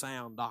to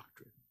sound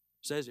doctrine.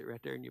 It says it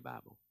right there in your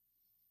Bible.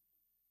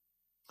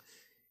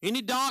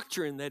 Any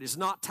doctrine that is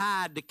not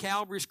tied to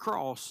Calvary's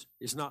cross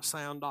is not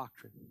sound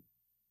doctrine.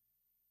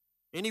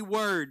 Any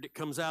word that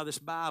comes out of this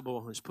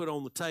Bible is put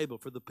on the table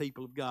for the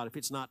people of God. If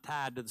it's not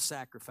tied to the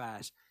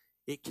sacrifice,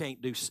 it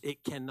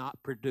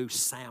cannot produce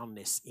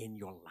soundness in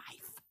your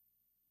life.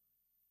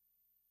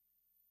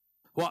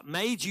 What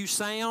made you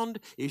sound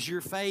is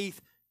your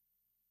faith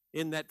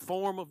in that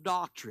form of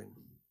doctrine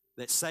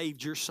that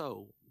saved your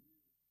soul.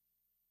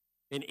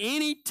 And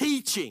any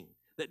teaching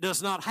that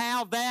does not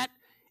have that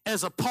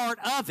as a part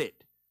of it,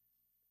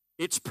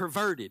 it's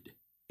perverted,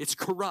 it's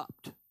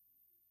corrupt.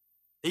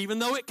 Even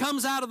though it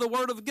comes out of the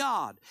Word of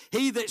God,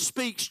 he that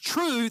speaks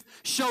truth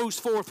shows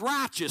forth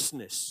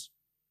righteousness,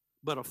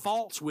 but a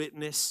false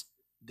witness,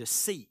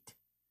 deceit.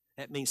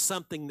 That means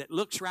something that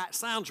looks right,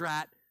 sounds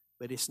right,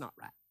 but it's not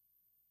right.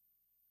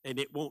 And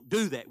it won't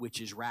do that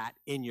which is right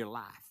in your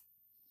life.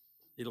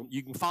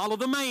 You can follow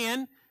the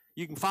man,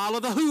 you can follow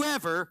the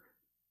whoever,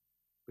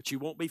 but you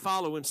won't be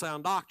following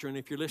sound doctrine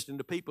if you're listening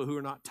to people who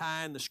are not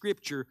tying the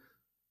Scripture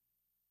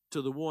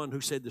to the one who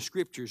said the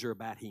Scriptures are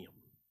about him.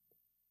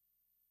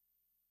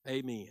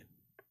 Amen.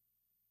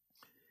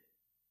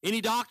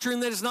 Any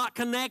doctrine that is not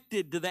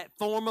connected to that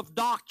form of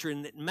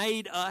doctrine that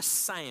made us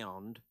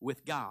sound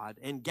with God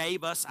and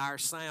gave us our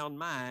sound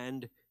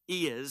mind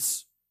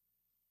is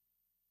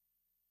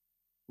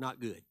not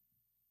good.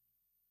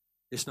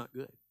 It's not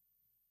good.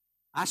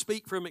 I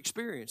speak from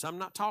experience. I'm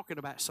not talking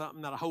about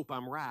something that I hope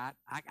I'm right.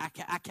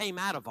 I came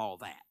out of all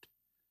that.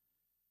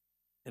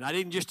 And I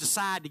didn't just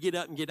decide to get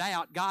up and get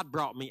out. God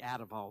brought me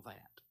out of all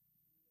that.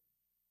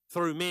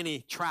 Through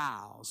many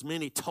trials,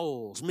 many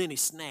toils, many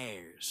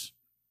snares,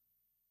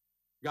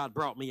 God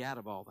brought me out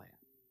of all that.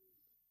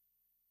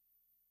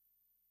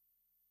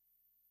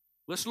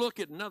 Let's look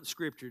at another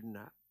scripture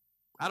tonight.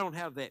 I don't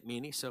have that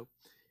many, so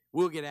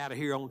we'll get out of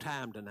here on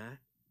time tonight.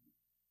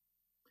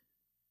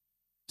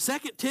 2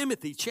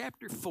 Timothy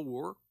chapter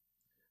 4,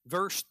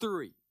 verse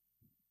 3.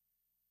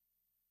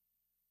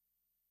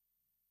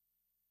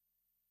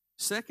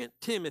 2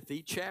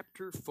 Timothy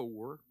chapter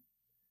 4,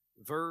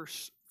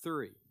 verse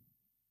 3.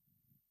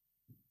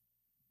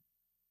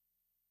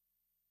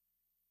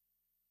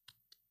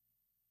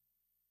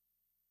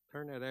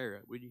 Turn that arrow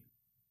up, would you?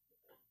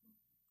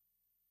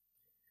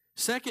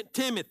 2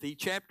 Timothy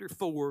chapter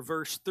 4,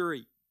 verse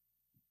 3.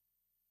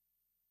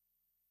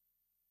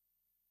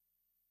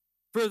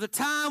 For the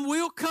time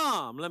will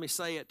come, let me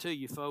say it to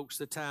you folks,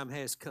 the time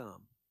has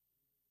come,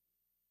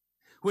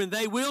 when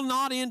they will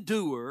not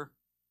endure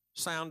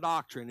sound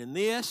doctrine. And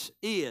this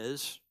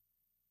is,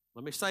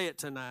 let me say it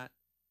tonight,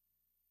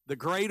 the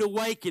great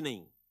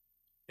awakening.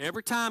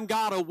 Every time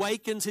God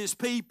awakens His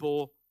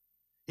people,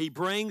 He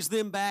brings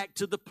them back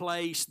to the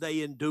place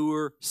they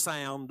endure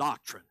sound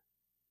doctrine.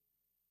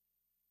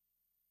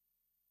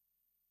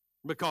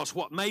 Because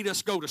what made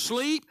us go to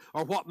sleep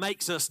or what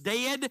makes us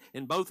dead,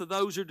 and both of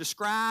those are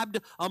described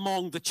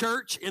among the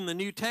church in the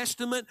New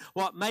Testament,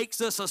 what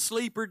makes us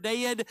asleep or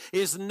dead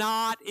is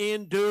not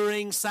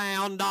enduring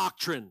sound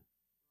doctrine.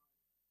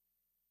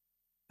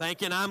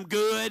 Thinking I'm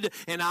good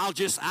and I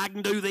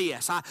can do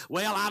this. I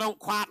don't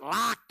quite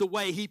like the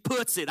way he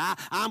puts it. I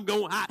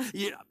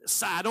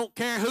don't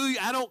care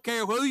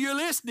who you're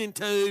listening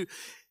to.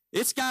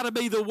 It's got to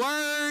be the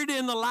Word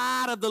in the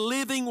light of the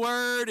living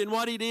Word, and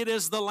what He did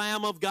is the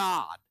Lamb of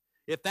God.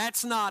 If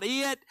that's not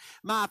it,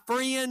 my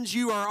friends,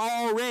 you are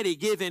already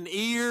giving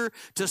ear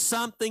to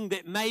something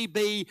that may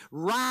be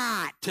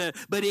right,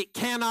 but it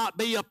cannot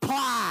be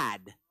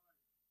applied.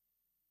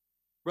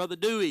 Brother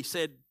Dewey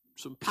said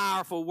some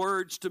powerful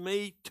words to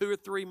me 2 or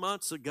 3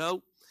 months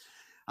ago.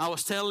 I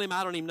was telling him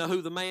I don't even know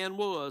who the man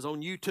was.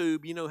 On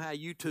YouTube, you know how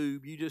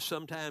YouTube, you just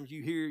sometimes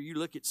you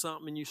look at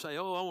something and you say,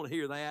 oh, I want to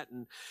hear that.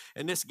 And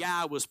this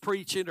guy was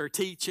preaching or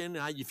teaching,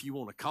 if you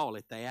want to call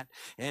it that.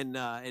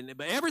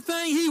 But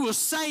everything he was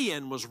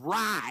saying was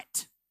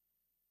right.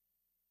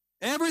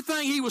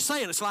 Everything he was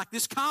saying, it's like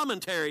this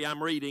commentary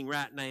I'm reading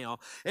right now.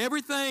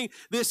 Everything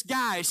this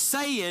guy is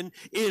saying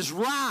is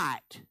right.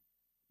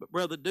 But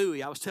Brother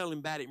Dewey, I was telling him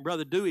about it, and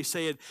Brother Dewey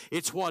said,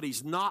 it's what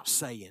he's not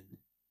saying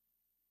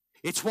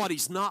It's what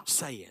he's not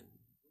saying.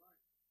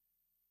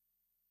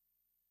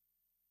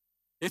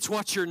 It's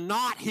what you're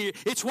not hearing.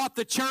 It's what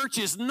the church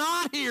is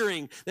not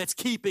hearing that's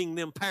keeping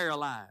them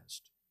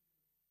paralyzed.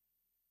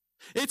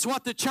 It's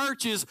what the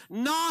church is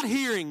not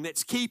hearing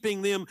that's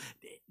keeping them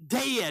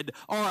dead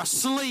or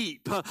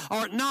asleep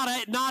or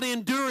not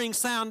enduring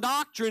sound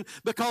doctrine,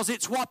 because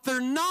it's what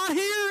they're not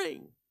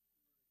hearing.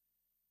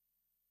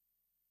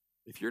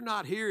 If you're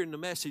not hearing the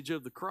message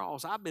of the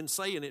cross, I've been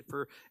saying it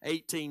for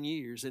 18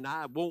 years, and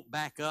I won't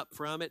back up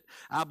from it.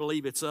 I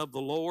believe it's of the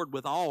Lord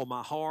with all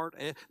my heart.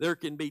 There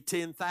can be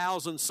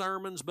 10,000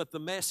 sermons, but the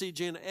message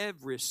in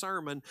every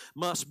sermon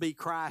must be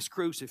Christ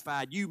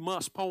crucified. You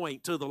must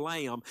point to the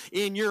Lamb.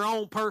 In your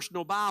own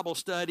personal Bible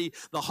study,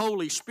 the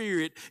Holy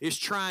Spirit is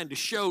trying to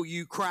show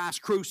you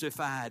Christ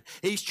crucified.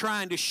 He's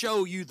trying to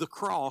show you the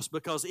cross,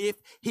 because if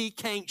He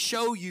can't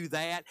show you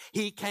that,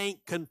 He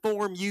can't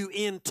conform you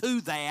into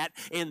that,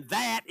 and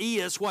that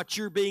is what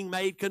you're being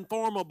made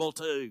conformable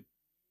to.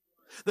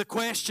 The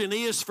question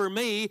is for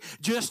me,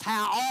 just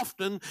how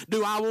often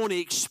do I want to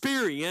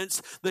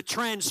experience the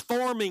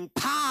transforming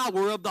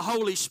power of the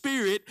Holy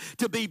Spirit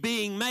to be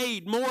being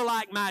made more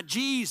like my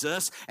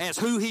Jesus as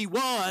who He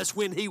was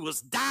when He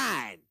was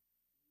dying?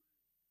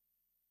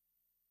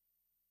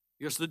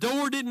 Because the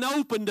door didn't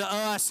open to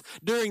us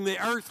during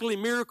the earthly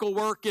miracle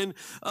working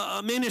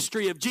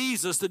ministry of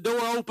Jesus. The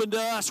door opened to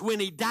us when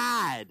He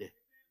died.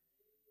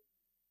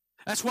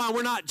 That's why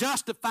we're not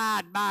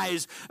justified by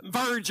His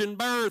virgin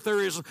birth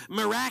or His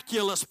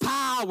miraculous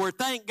power.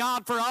 Thank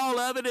God for all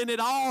of it, and it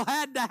all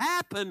had to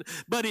happen.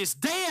 But His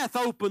death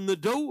opened the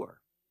door.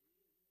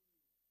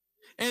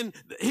 And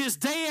His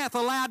death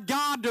allowed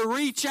God to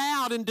reach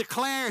out and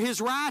declare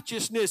His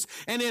righteousness.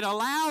 And it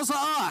allows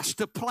us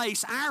to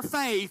place our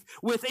faith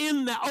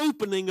within the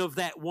opening of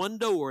that one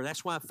door.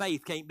 That's why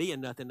faith can't be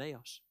in nothing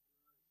else.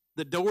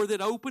 The door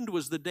that opened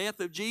was the death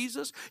of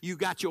Jesus. You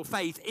got your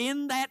faith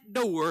in that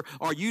door,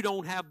 or you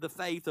don't have the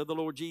faith of the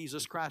Lord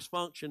Jesus Christ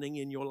functioning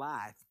in your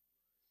life.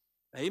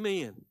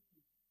 Amen.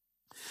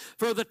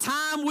 For the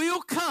time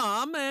will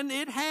come, and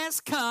it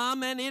has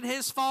come, and it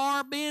has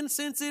far been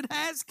since it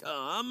has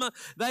come,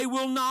 they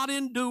will not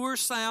endure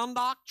sound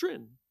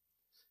doctrine.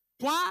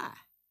 Why?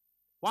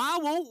 Why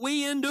won't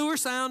we endure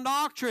sound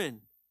doctrine?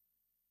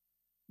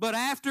 But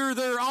after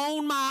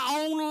my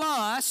own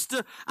lust,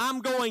 I'm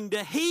going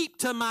to heap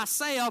to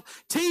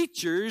myself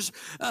teachers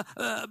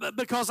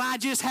because I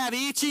just have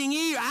itching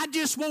ear. I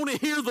just want to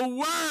hear the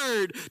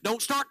Word.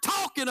 Don't start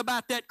talking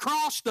about that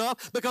cross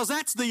stuff, because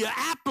that's the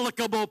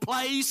applicable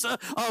place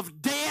of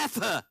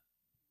death.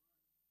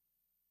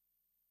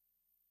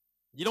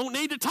 You don't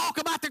need to talk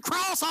about the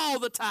cross all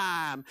the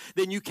time.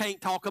 Then you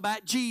can't talk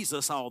about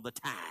Jesus all the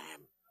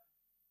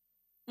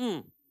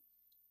time.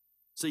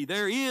 See,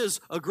 there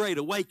is a great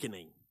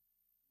awakening.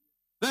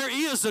 There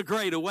is a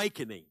great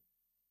awakening.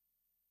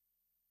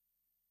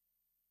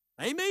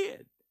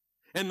 Amen.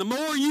 And the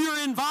more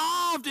you're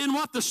involved in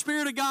what the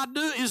Spirit of God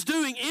is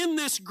doing in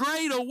this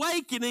great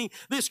awakening,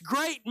 this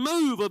great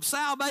move of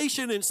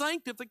salvation and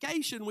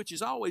sanctification, which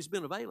has always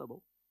been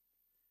available,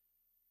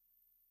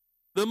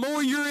 the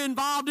more you're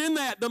involved in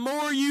that, the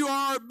more you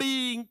are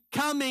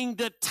becoming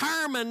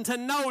determined to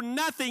know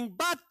nothing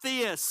but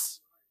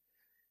this.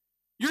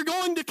 You're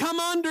going to come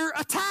under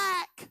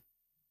attack.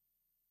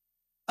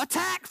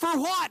 Attack for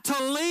what?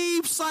 To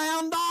leave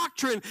sound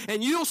doctrine.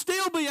 And you'll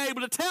still be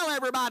able to tell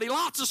everybody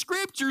lots of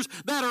scriptures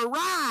that are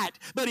right.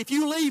 But if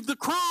you leave the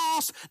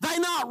cross, they're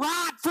not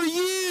right for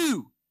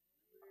you.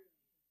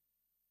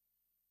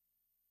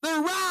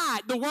 They're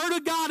right. The Word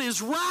of God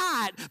is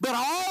right. But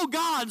all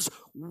God's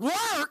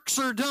works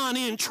are done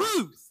in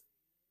truth.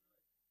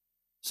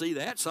 See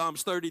that?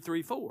 Psalms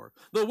 33:4.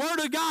 The Word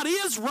of God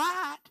is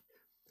right.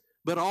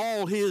 But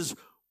all His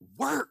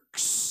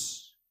works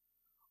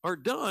are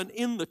done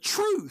in the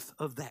truth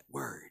of that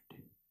Word.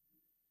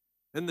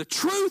 And the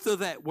truth of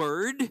that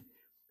Word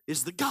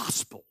is the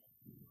gospel.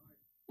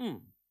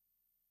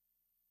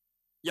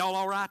 Y'all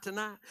all right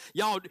tonight?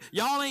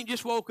 Y'all ain't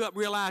just woke up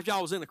and realized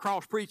y'all was in a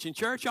cross-preaching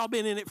church. Y'all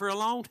been in it for a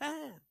long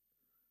time.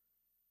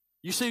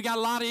 You see, we got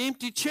a lot of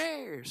empty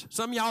chairs.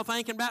 Some of y'all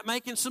thinking about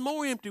making some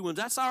more empty ones.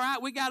 That's all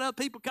right. We got other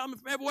people coming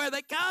from everywhere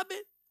they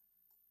coming.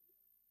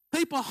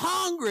 People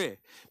hungry.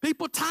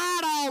 People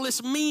tired of all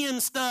this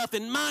men stuff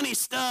and money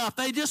stuff.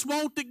 They just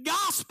want the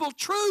gospel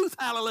truth.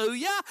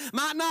 Hallelujah.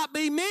 Might not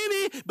be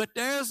many, but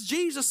there's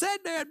Jesus said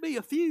there'd be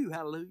a few.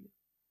 Hallelujah.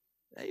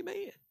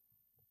 Amen.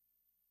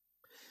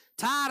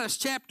 Titus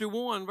chapter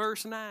 1,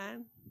 verse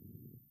 9.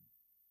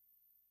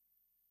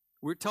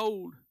 We're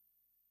told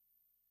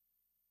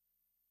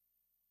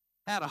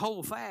how to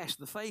hold fast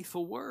the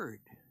faithful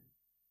word.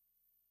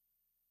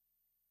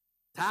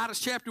 Titus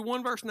chapter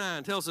 1 verse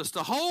 9 tells us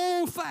to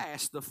hold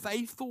fast the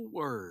faithful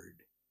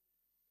word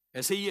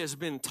as he has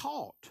been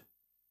taught.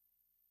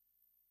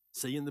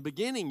 See, in the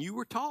beginning you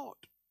were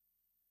taught.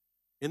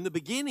 In the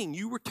beginning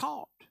you were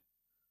taught.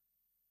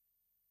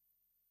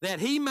 That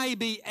he may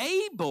be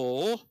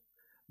able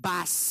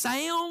by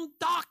sound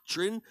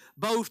doctrine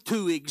both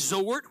to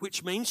exhort,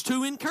 which means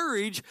to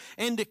encourage,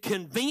 and to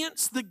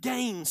convince the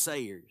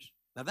gainsayers.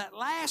 Now that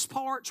last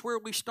part's where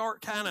we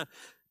start kind of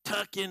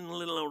tucking a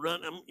little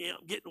run,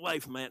 getting away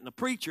from that. And the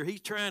preacher,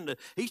 he's trying to,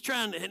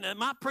 and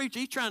my preacher,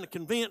 he's trying to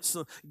convince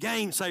the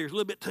gainsayers a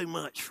little bit too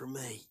much for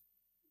me.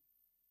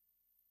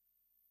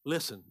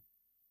 Listen,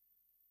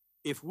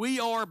 if we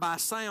are by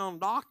sound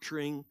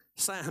doctrine,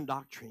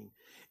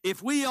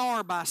 if we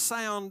are by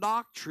sound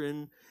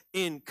doctrine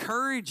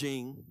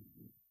encouraging,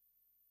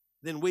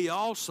 then we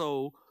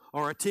also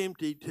are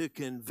attempting to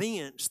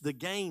convince the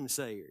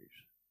gainsayers.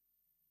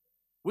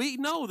 We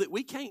know that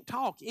we can't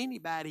talk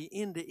anybody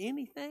into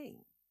anything.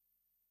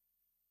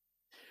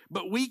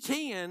 But we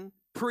can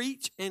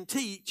preach and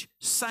teach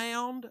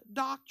sound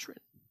doctrine.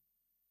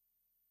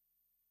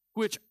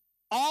 Which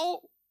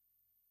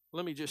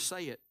let me just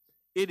say it,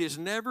 it is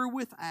never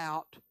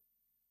without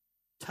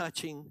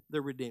touching the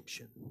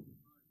redemption.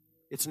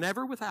 It's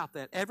never without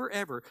that, ever,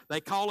 ever. They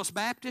call us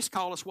Baptists,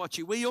 call us what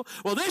you will.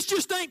 Well, this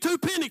just ain't too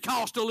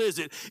Pentecostal, is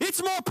it?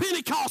 It's more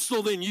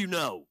Pentecostal than you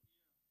know.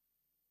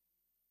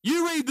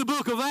 You read the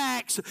book of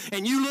Acts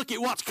and you look at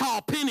what's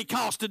called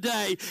Pentecost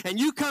today, and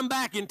you come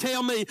back and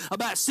tell me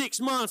about 6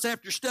 months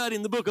after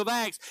studying the book of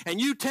Acts, and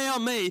you tell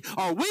me,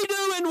 are we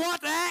doing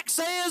what the Acts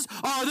says,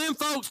 or are them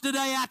folks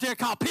today out there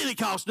called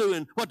Pentecost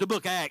doing what the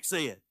book of Acts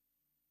said?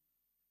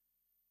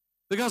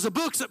 Because the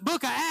book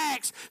of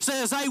Acts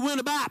says they went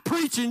about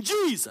preaching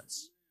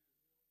Jesus.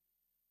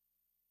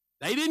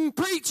 They didn't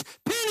preach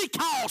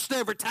Pentecost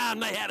every time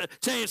they had a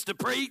chance to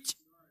preach.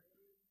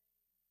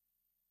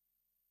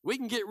 We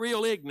can get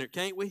real ignorant,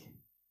 can't we?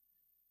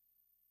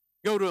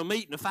 Go to a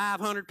meeting of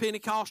 500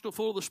 Pentecostal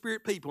full of the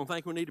Spirit people and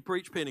think we need to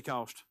preach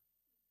Pentecost.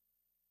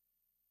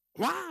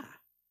 Why?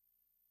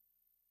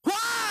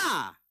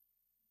 Why?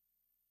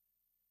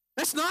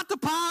 That's not the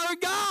power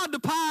of God. The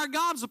power of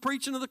God is the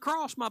preaching of the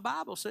cross, my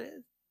Bible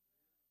says.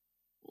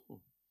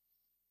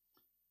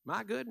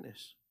 My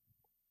goodness.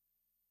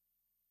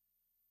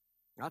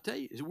 I'll tell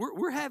you,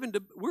 we're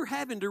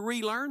having to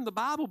relearn the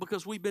Bible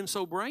because we've been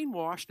so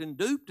brainwashed and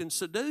duped and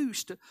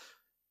seduced.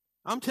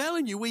 I'm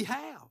telling you, we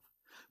have.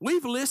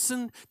 We've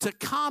listened to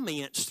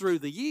comments through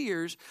the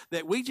years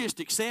that we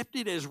just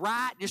accepted as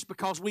right just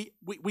because we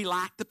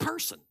like the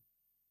person.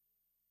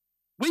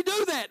 We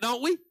do that,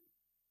 don't we?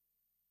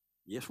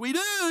 Yes, we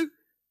do.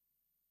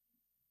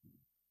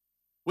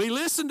 We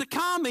listen to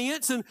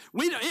comments and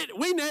we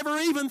never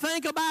even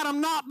think about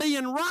them not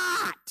being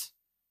right.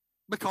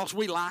 Because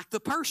we like the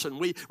person.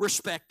 We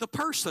respect the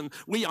person.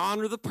 We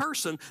honor the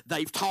person.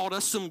 They've taught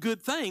us some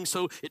good things,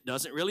 so it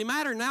doesn't really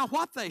matter now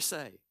what they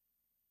say.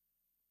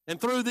 And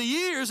through the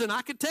years, and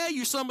I could tell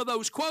you some of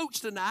those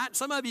quotes tonight,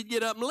 some of you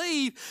get up and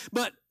leave,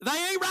 but they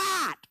ain't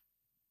right.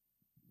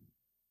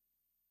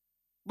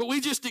 But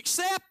we just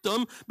accept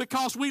them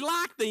because we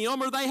like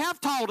them or they have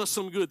taught us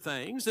some good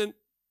things. And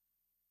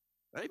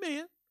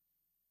amen.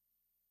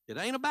 It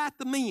ain't about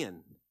the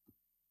men.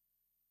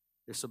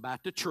 It's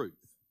about the truth.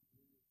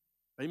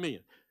 Amen.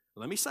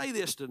 Let me say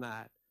this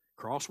tonight.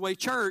 Crossway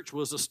Church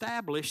was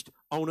established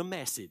on a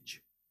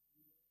message.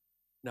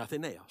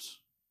 Nothing else.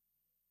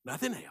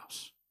 Nothing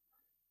else.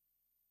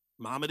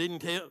 Mama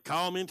didn't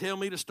call me and tell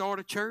me to start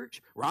a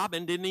church.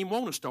 Robin didn't even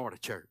want to start a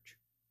church.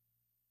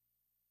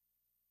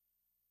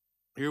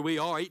 Here we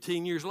are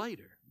 18 years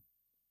later.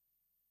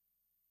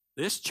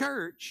 This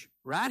church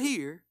right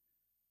here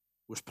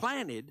was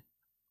planted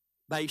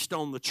based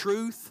on the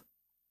truth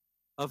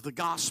of the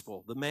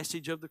gospel, the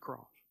message of the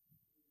cross.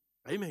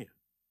 Amen.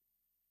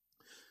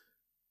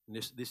 And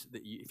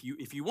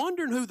if you're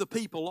wondering who the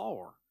people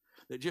are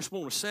that just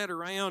want to sit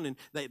around and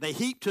they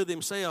heap to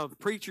themselves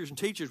preachers and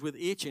teachers with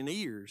itching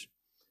ears,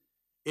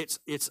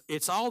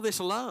 it's all this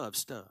love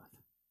stuff.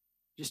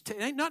 Just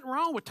ain't nothing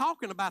wrong with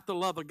talking about the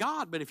love of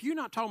God, but if you're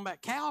not talking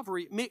about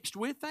Calvary mixed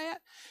with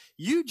that,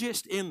 you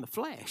just in the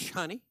flesh,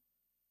 honey.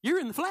 You're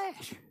in the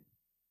flesh.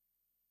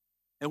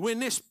 And when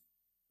this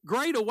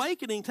great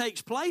awakening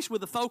takes place with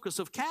the focus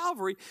of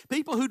Calvary,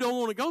 people who don't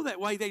want to go that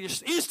way, they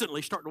just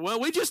instantly start to, well,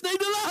 we just need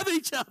to love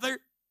each other.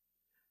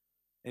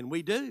 And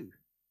we do.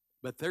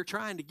 But they're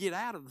trying to get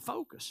out of the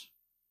focus.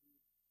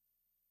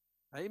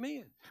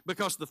 Amen.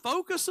 Because the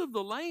focus of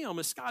the Lamb,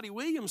 as Scotty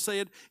Williams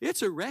said,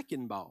 it's a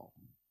wrecking ball.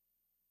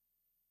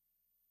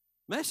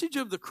 Message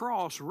of the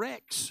cross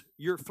wrecks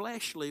your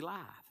fleshly life.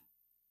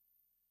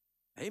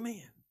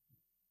 Amen.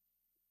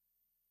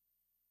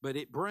 But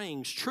it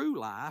brings true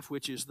life,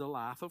 which is the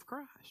life of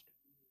Christ.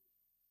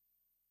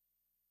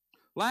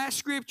 Last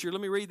scripture,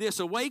 let me read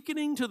this.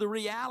 Awakening to the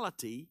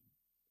reality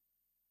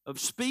of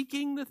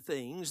speaking the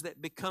things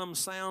that become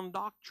sound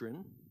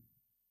doctrine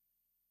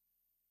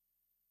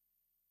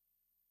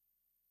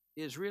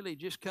is really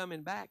just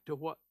coming back to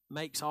what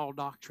makes all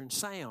doctrine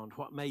sound,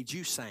 what made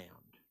you sound.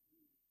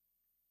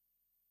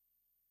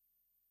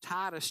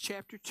 Titus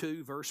chapter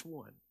 2, verse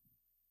 1.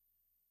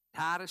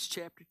 Titus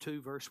chapter 2,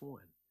 verse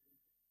 1.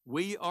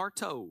 We are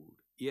told,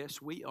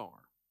 yes, we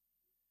are.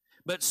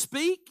 But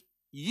speak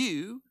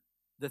you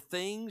the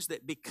things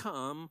that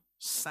become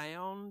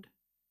sound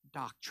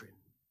doctrine.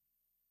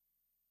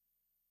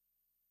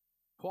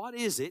 What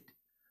is it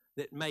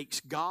that makes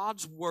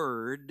God's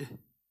word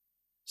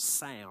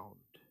sound?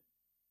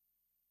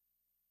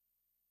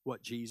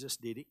 what Jesus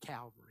did at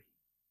Calvary.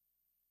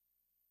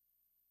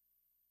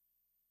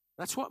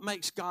 That's what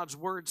makes God's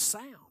Word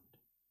sound.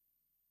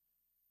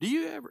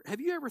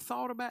 Have you ever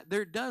thought about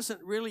there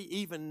doesn't really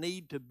even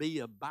need to be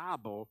a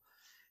Bible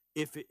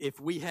if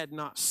we had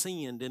not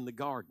sinned in the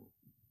garden?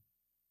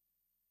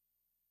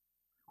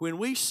 When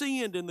we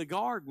sinned in the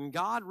garden,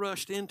 God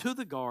rushed into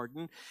the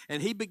garden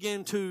and He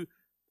began to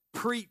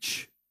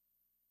preach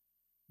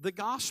the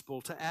gospel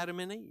to Adam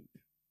and Eve.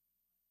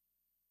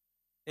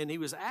 And He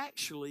was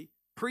actually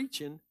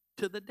preaching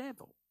to the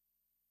devil.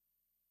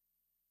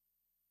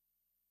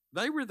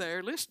 They were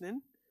there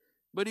listening,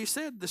 but He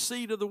said, the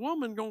seed of the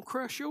woman going to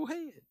crush your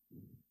head.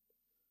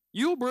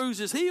 You'll bruise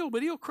his heel,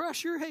 but he'll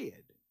crush your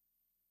head.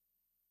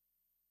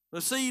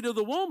 The seed of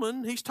the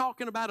woman, He's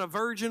talking about a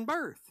virgin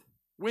birth.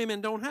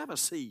 Women don't have a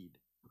seed.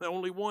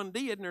 Only one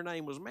did, and her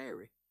name was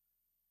Mary.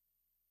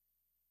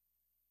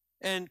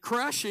 And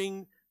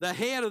crushing the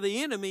head of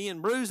the enemy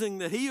and bruising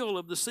the heel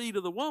of the seed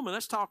of the woman,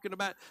 that's talking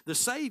about the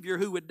Savior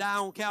who would die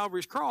on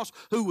Calvary's cross,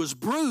 who was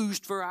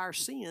bruised for our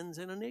sins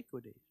and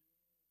iniquities,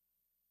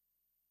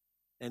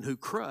 and who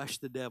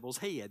crushed the devil's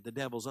head, the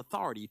devil's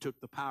authority. He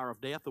took the power of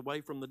death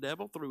away from the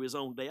devil through His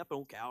own death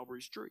on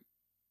Calvary's tree.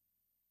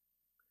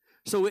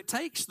 So it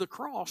takes the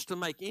cross to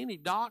make any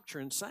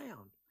doctrine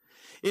sound.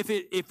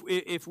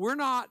 If we're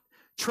not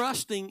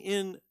trusting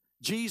in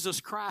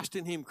Jesus Christ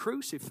and Him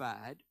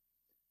crucified,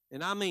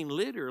 and I mean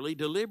literally,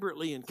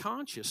 deliberately, and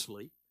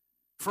consciously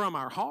from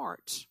our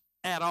hearts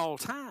at all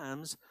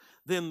times,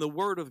 then the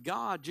Word of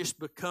God just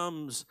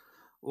becomes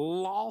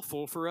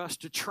lawful for us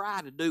to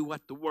try to do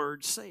what the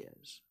Word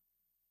says.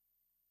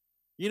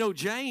 You know,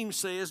 James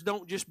says,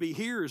 don't just be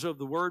hearers of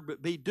the Word,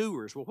 but be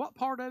doers. Well, what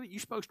part of it are you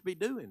supposed to be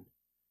doing?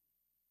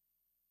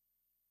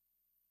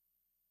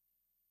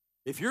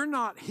 If you're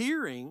not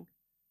hearing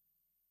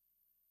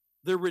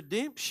the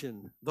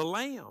redemption, the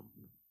Lamb,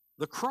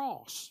 the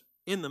cross,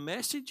 in the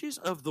messages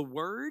of the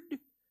Word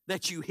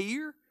that you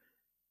hear,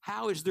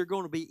 how is there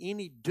going to be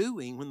any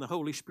doing when the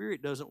Holy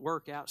Spirit doesn't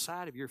work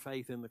outside of your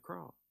faith in the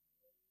cross?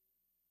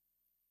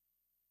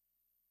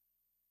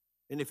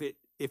 And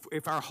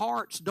if our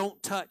hearts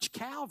don't touch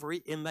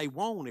Calvary, and they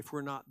won't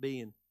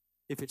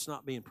if it's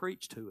not being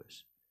preached to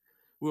us,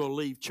 we'll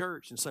leave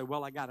church and say,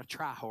 well, I got to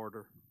try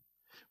harder.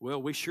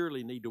 Well, we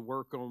surely need to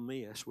work on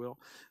this. Well,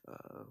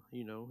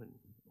 and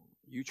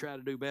you try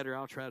to do better,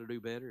 I'll try to do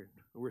better.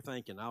 And we're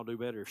thinking, I'll do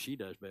better if she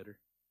does better.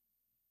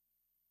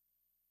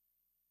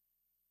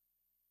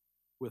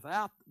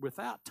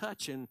 Without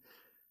touching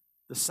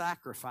the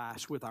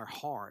sacrifice with our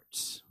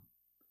hearts,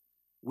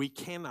 we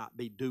cannot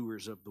be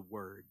doers of the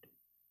Word.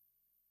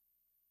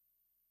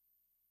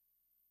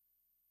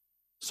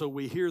 So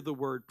we hear the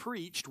Word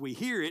preached, we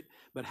hear it,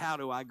 but how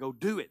do I go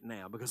do it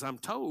now? Because I'm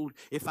told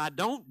if I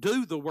don't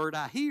do the Word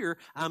I hear,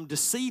 I'm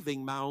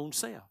deceiving my own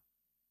self.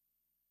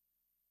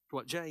 That's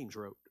what James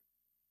wrote.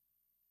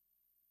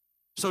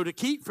 So to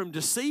keep from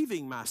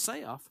deceiving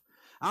myself,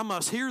 I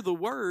must hear the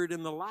Word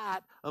in the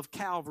light of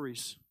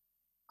Calvary's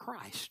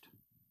Christ.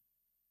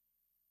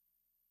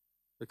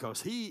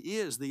 Because He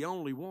is the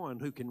only one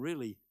who can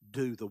really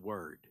do the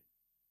Word.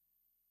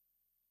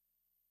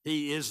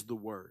 He is the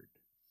Word.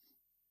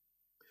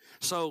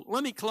 So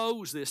let me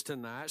close this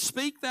tonight.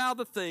 Speak thou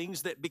the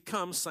things that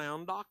become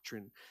sound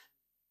doctrine.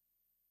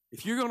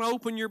 If you're going to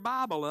open your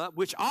Bible up,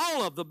 which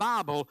all of the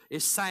Bible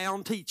is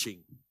sound teaching.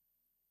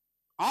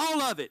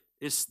 All of it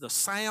is the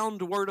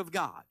sound Word of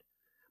God.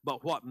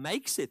 But what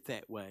makes it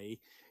that way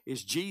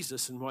is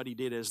Jesus and what He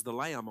did as the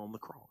Lamb on the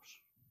cross.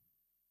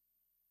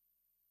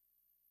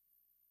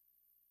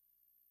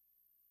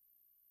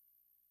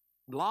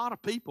 A lot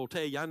of people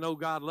tell you, I know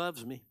God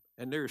loves me,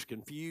 and they're as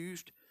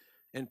confused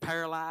and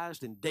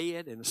paralyzed and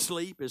dead and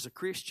asleep as a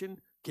Christian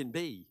can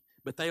be.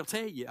 But they'll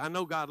tell you, I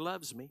know God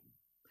loves me.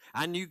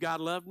 I knew God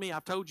loved me.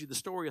 I've told you the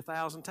story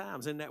 1,000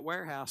 times in that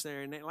warehouse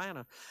there in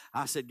Atlanta.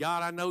 I said,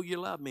 God, I know you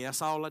love me.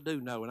 That's all I do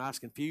know. And I was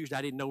confused.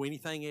 I didn't know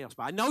anything else.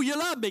 But I know you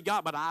love me,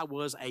 God, but I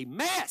was a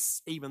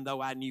mess, even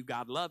though I knew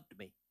God loved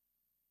me.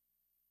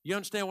 You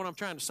understand what I'm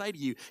trying to say to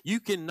you?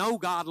 You can know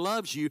God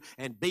loves you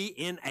and be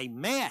in a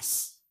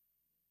mess.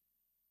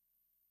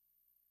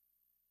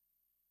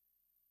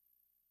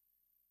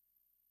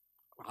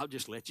 I'll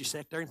just let you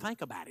sit there and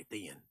think about it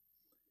then.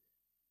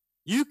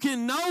 You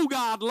can know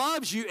God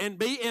loves you and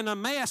be in a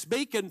mess,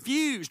 be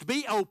confused,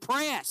 be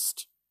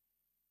oppressed.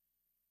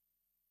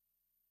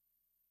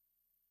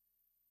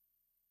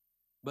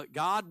 But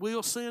God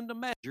will send a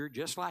measure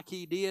just like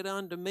He did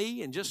unto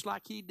me and just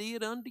like He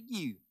did unto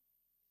you.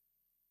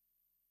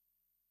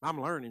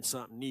 I'm learning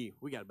something new.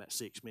 We got about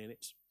 6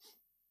 minutes.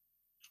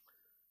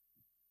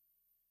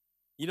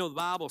 You know, the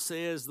Bible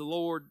says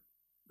the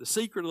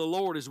secret of the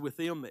Lord is with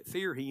them that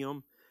fear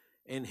Him,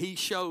 and He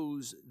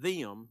shows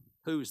them,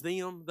 who's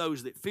them?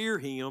 Those that fear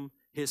Him,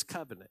 His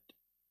covenant.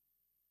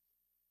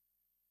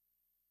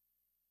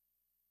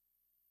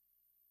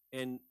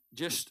 And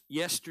just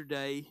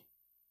yesterday,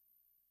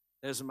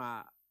 as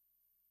my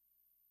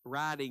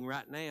writing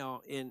right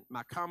now, in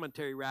my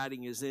commentary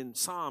writing is in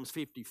Psalms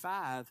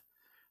 55,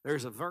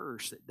 there's a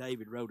verse that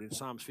David wrote in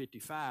Psalms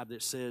 55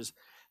 that says,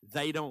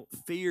 They don't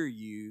fear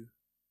you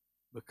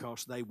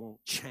because they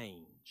won't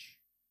change.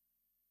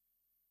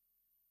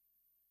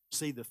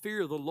 See, the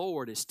fear of the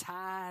Lord is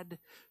tied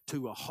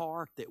to a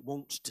heart that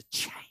wants to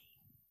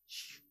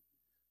change.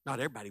 Not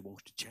everybody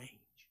wants to change.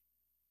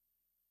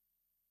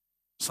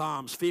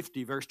 Psalms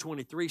 50 verse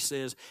 23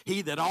 says,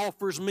 He that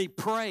offers me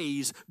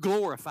praise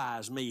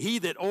glorifies me. He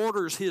that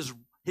orders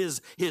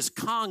his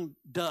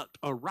conduct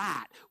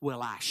aright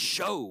will I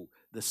show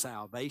the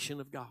salvation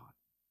of God.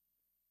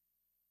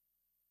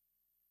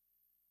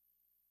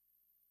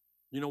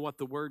 You know what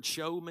the word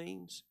show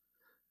means?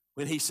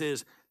 When he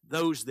says,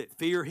 those that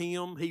fear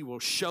him, he will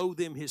show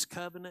them his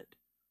covenant.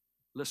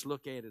 Let's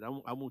look at it.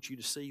 I want you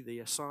to see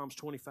this. Psalms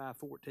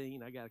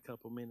 25:14. I got a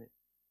couple minutes.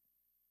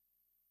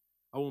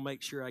 I want to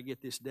make sure I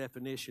get this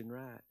definition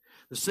right.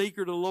 The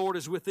secret of the Lord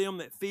is with them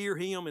that fear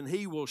him, and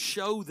he will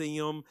show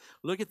them.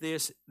 Look at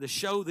this. The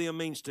show them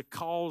means to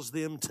cause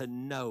them to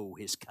know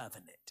his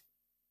covenant.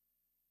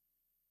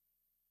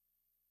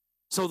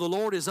 So the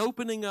Lord is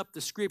opening up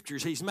the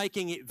Scriptures. He's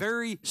making it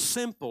very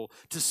simple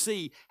to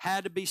see how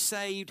to be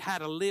saved, how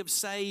to live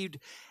saved,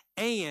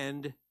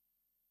 and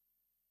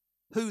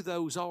who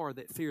those are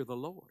that fear the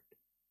Lord.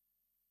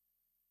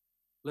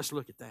 Let's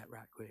look at that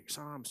right quick.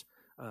 Psalms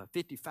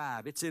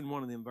 55. It's in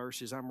one of them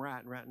verses I'm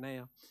writing right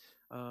now.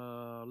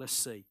 Let's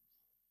see.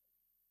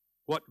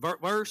 What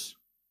verse?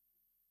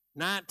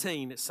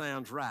 19. It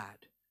sounds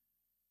right.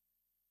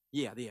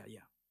 Yeah.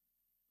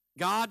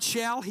 God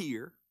shall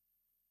hear.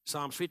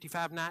 Psalms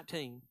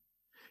 55:19.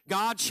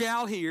 God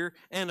shall hear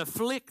and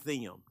afflict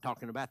them,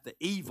 talking about the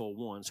evil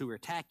ones who are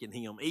attacking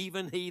him,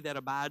 even he that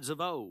abides of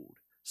old.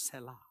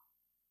 Selah.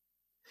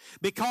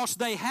 Because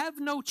they have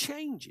no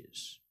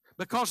changes,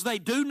 because they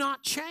do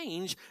not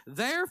change,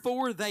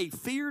 therefore they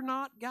fear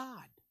not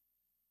God.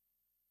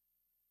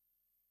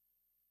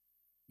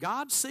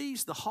 God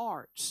sees the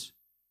hearts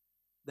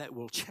that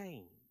will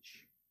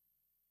change.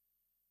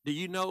 Do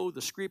you know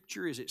the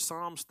scripture? Is it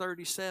Psalms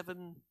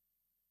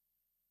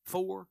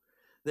 37:4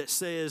 that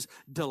says,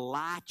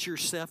 delight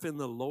yourself in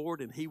the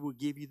Lord and he will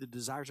give you the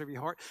desires of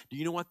your heart? Do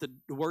you know what the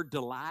word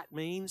delight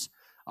means?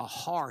 A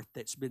heart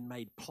that's been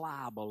made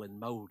pliable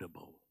and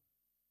moldable.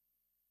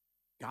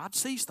 God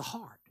sees the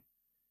heart.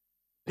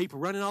 People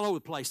running all over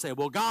the place say,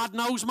 well, God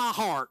knows my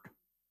heart.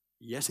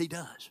 Yes, he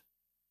does.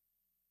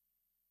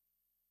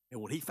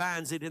 And when he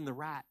finds it in the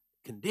right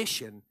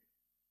condition,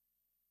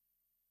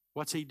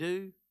 what's he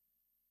do?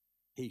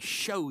 He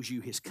shows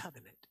you his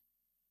covenant.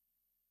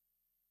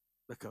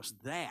 Because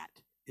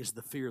that is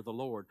the fear of the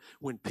Lord,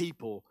 when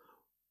people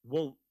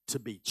want to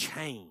be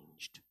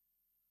changed.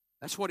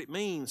 That's what it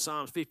means,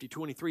 Psalms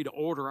 50:23, to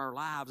order our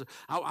lives.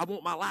 I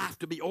want my life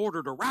to be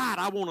ordered right.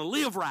 I want to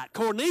live right.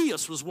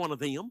 Cornelius was one of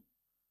them.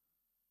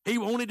 He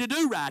wanted to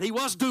do right. He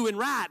was doing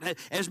right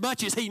as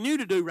much as he knew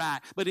to do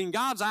right. But in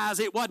God's eyes,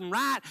 it wasn't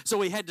right,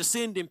 so he had to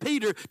send him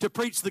Peter to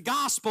preach the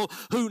gospel,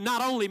 who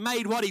not only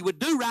made what he would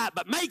do right,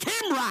 but make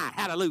him right.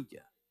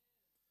 Hallelujah.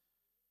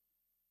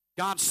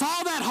 God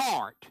saw that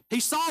heart. He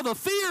saw the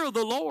fear of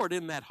the Lord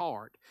in that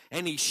heart.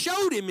 And he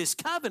showed him his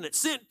covenant,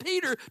 sent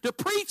Peter to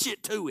preach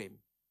it to him.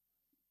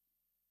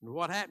 And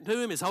what happened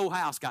to him? His whole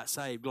house got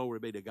saved. Glory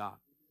be to God.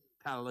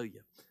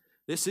 Hallelujah.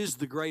 This is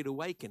the great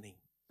awakening.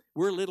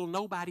 We're little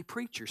nobody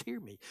preachers, hear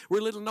me. We're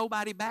little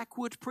nobody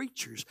backwoods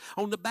preachers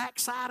on the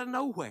backside of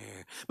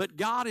nowhere. But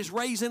God is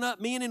raising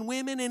up men and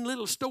women in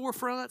little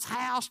storefronts,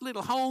 house,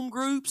 little home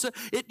groups.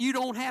 You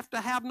don't have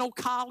to have no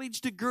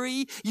college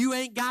degree. You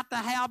ain't got to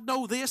have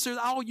no this, or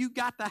all you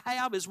got to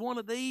have is one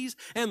of these.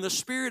 And the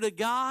Spirit of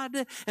God,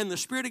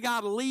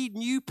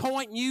 leading you,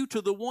 pointing you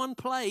to the one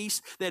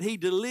place that he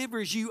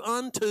delivers you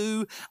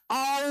unto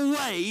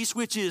always,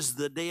 which is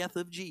the death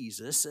of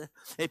Jesus.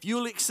 If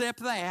you'll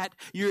accept that,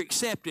 you're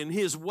accepting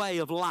his way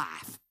of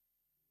life.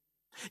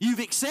 You've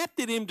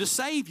accepted him to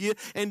save you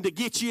and to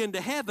get you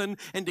into heaven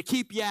and to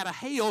keep you out of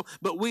hell,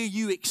 but will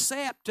you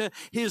accept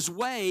his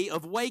way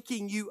of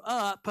waking you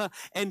up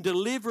and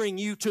delivering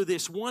you to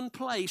this one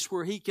place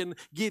where he can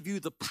give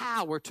you the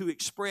power to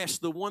express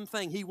the one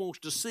thing he wants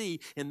to see,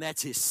 and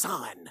that's his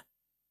Son.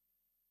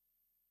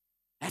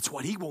 That's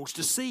what he wants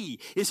to see,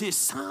 is his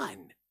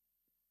Son.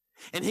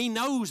 And he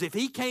knows if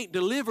he can't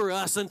deliver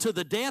us unto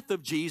the death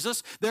of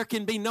Jesus, there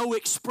can be no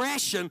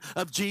expression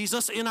of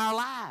Jesus in our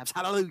lives.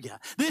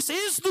 Hallelujah. This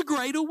is the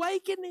great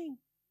awakening.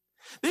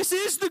 This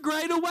is the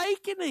great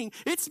awakening.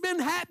 It's been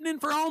happening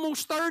for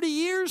almost 30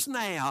 years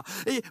now.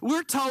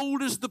 We're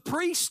told as the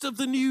priest of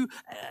the new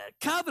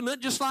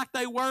covenant, just like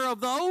they were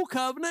of the old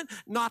covenant,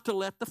 not to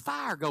let the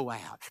fire go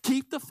out.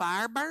 Keep the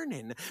fire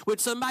burning. When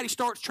somebody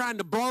starts trying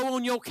to blow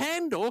on your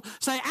candle,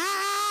 say,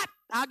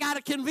 I got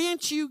to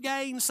convince you,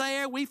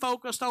 gainsayer, we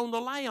focused on the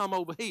Lamb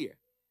over here.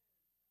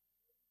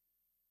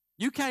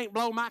 You can't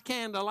blow my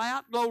candle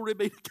out. Glory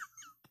be to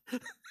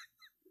God.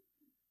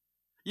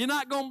 You're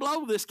not going to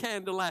blow this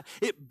candle out.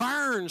 It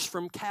burns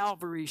from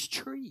Calvary's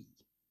tree.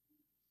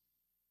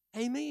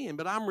 Amen.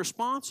 But I'm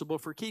responsible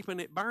for keeping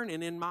it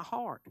burning in my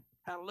heart.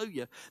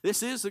 Hallelujah.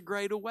 This is the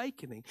Great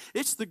Awakening.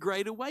 It's the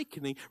Great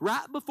Awakening.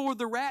 Right before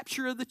the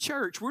rapture of the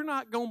church. We're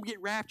not going to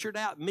get raptured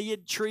out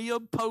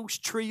mid-trib,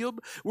 post-trib.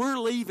 We're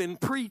leaving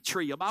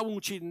pre-trib. I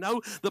want you to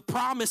know the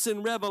promise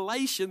in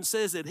Revelation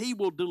says that He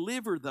will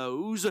deliver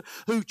those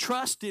who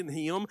trust in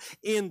Him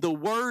in the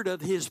word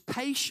of His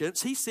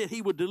patience. He said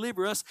He would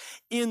deliver us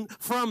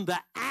from the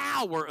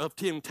hour of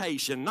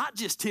temptation. Not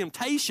just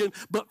temptation,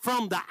 but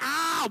from the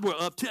hour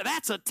of temptation.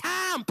 That's a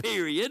time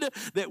period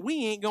that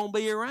we ain't going to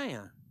be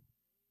around.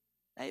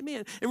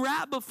 Amen. And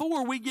right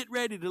before we get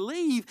ready to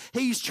leave,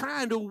 He's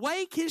trying to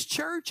wake His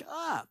church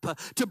up,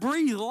 to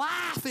breathe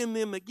life in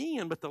them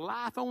again. But the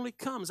life only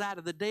comes out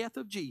of the death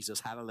of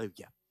Jesus.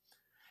 Hallelujah.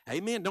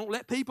 Amen. Don't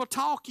let people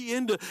talk you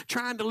into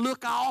trying to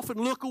look off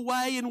and look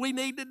away and we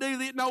need to do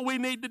this. No, we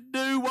need to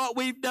do what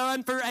we've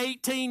done for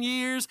 18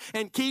 years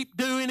and keep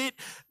doing it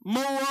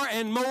more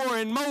and more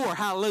and more.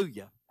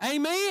 Hallelujah.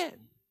 Amen.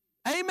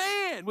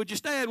 Amen. Would you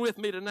stand with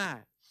me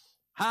tonight?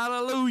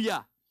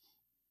 Hallelujah.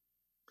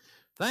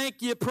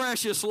 Thank you,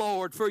 precious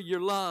Lord, for your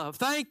love.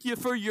 Thank you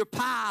for your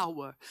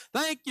power.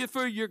 Thank you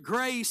for your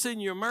grace and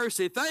your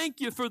mercy. Thank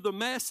you for the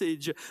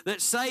message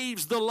that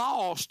saves the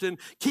lost and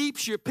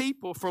keeps your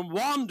people from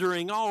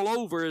wandering all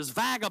over as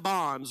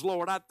vagabonds,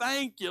 Lord. I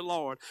thank you,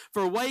 Lord,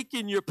 for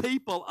waking your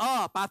people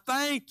up. I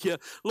thank you,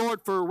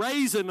 Lord, for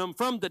raising them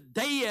from the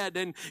dead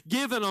and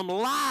giving them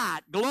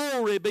light.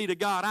 Glory be to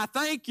God. I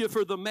thank you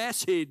for the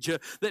message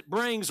that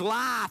brings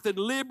life and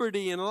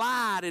liberty and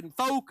light and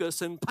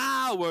focus and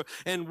power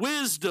and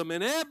wisdom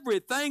and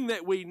everything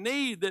that we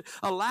need that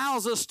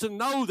allows us to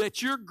know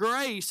that your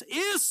grace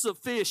is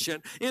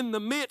sufficient in the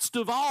midst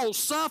of all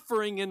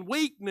suffering and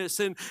weakness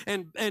and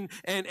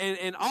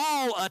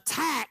all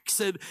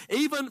attacks and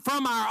even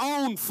from our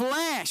own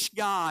flesh,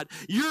 God.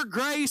 Your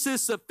grace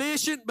is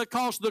sufficient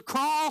because the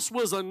cross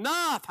was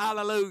enough.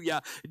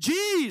 Hallelujah.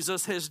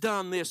 Jesus has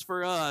done this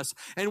for us.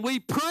 And we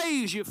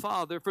praise you,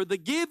 Father, for the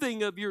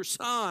giving of your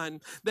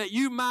Son that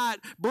you might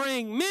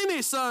bring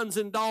many sons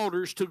and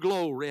daughters to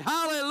glory.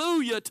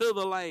 Hallelujah to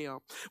the Lamb.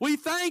 We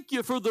thank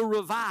you for the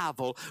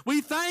revival.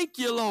 We thank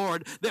you,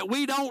 Lord, that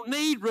we don't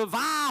need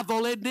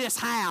revival in this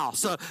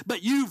house,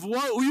 but you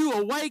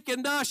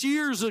awakened us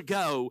years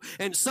ago,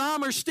 and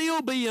some are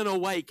still being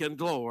awakened,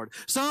 Lord.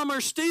 Some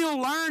are still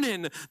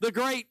learning the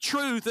great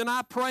truth, and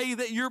I pray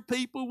that your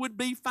people would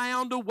be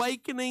found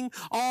awakening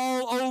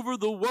all over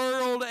the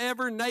world,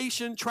 every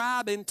nation,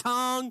 tribe, and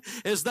tongue,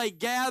 as they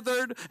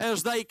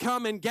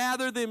come and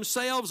gather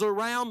themselves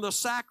around the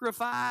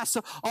sacrifice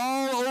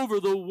all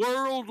over the world.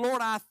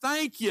 Lord, I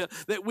thank you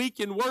that we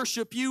can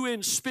worship you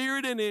in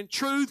spirit and in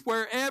truth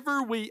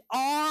wherever we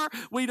are.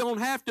 We don't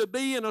have to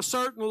be in a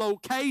certain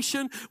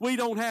location. We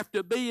don't have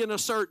to be in a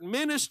certain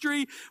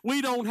ministry.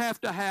 We don't have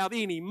to have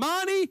any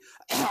money,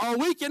 or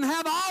we can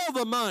have all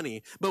the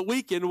money, but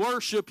we can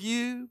worship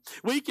you.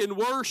 We can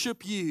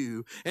worship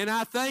you. And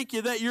I thank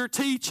you that you're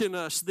teaching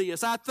us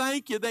this. I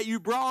thank you that you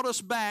brought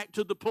us back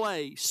to the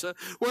place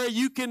where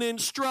you can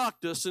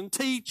instruct us and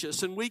teach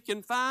us, and we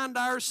can find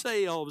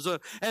ourselves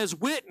as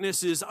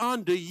witnesses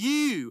unto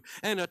you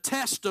and a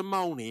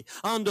testimony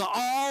unto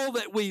all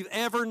that we've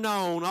ever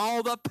known,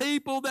 all the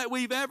people that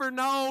we've ever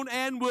known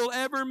and will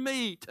ever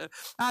meet.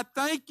 I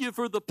thank you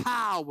for the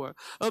power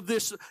of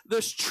this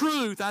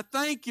truth. I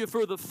thank you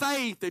for the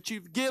faith that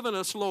you've given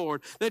us,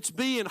 Lord, that's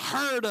being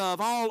heard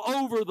of all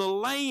over the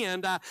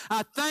land. I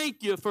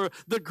thank you for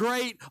the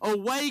great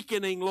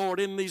awakening, Lord,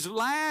 in these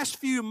last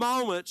few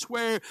moments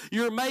where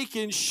you're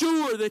making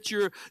sure that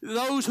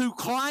those who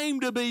claim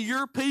to be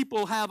your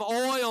people have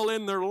oil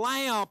in their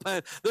lamp.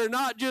 They're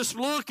not just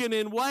looking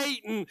and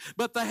waiting,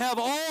 but they have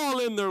oil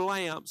in their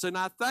lamps. And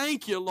I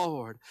thank you,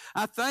 Lord.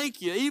 I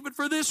thank you even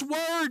for this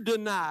word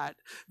tonight,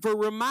 for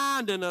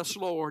reminding us,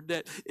 Lord,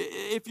 that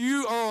if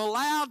you are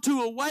allowed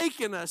to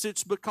awaken us,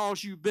 it's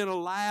because you've been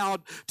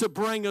allowed to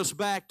bring us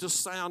back to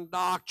sound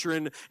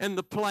doctrine and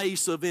the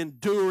place of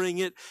enduring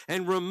it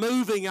and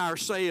removing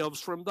ourselves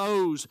from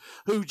those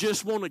who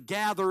just want to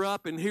gather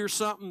up and hear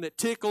something that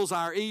tickles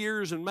our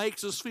ears and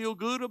makes us feel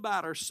good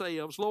about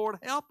ourselves. Lord,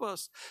 help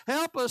us.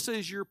 Help us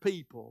as your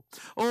people.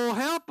 Oh,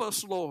 help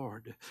us,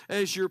 Lord,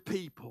 as your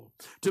people,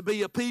 to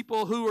be a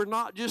people who are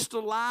not just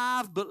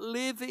alive, but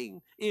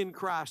living in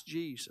Christ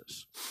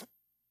Jesus.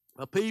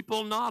 A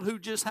people not who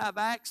just have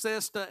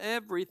access to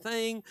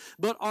everything,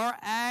 but are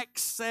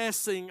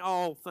accessing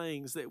all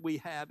things that we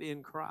have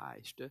in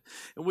Christ.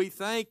 And we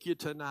thank you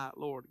tonight,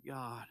 Lord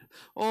God.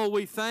 Oh,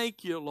 we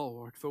thank you,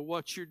 Lord, for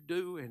what you're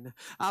doing.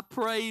 I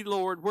pray,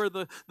 Lord, where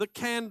the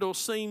candle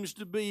seems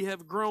to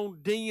have grown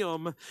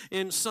dim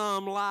in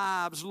some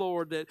lives,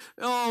 Lord, that,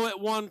 at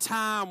one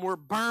time we're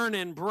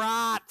burning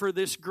bright for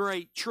this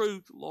great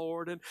truth,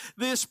 Lord, and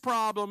this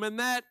problem and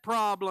that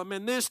problem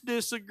and this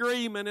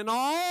disagreement and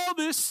all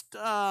this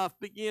stuff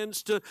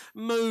begins to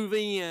move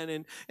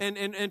in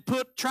and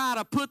try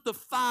to put the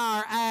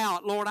fire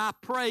out, Lord, I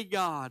pray,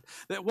 God,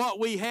 that what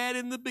we had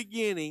in the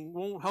beginning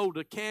won't hold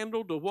a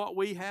candle to what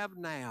we have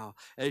now,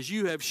 as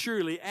you have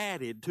surely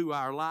added to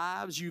our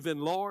lives. You've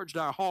enlarged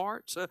our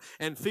hearts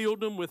and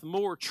filled them with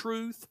more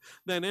truth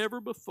than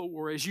ever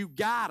before as you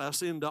guide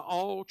us into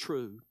all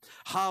truth.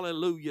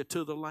 Hallelujah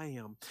to the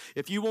Lamb.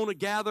 If you want to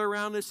gather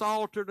around this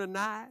altar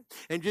tonight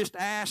and just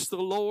ask the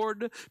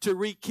Lord to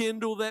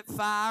rekindle that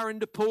fire and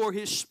to pour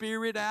His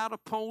Spirit out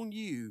upon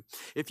you,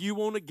 if you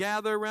want to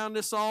gather around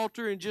this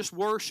altar and just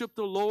worship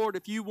the Lord,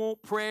 if you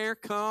want prayer,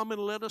 come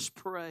and let us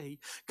pray.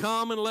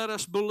 Come and let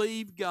us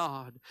believe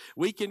God.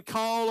 We can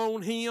call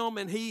on Him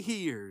and He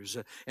hears.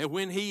 And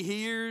when He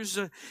hears,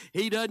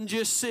 He doesn't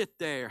just sit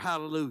there.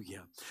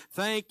 Hallelujah.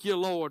 Thank you,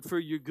 Lord, for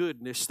your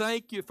goodness.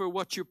 Thank you for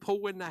what you're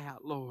pouring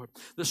out, Lord.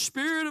 The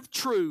Spirit of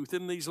truth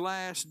in these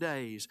last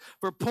days,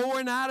 for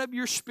pouring out of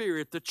your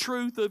Spirit the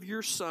truth of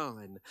your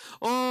Son.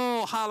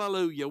 Oh,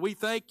 hallelujah. We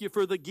thank you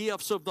for the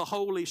gifts of the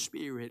Holy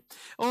Spirit.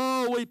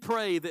 Oh, we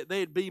pray that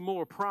they'd be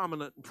more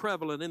prominent and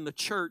prevalent in the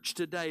church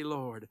today,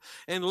 Lord,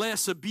 and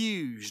less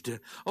abused.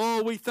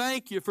 Oh, we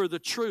thank you for the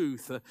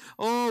truth.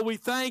 Oh, we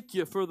thank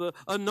you for the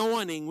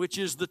anointing, which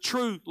is the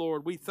truth,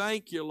 Lord. We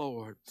thank you,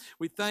 Lord.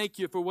 We thank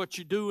you for what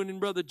you're doing in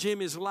Brother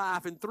Jimmy's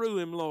life and through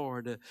him,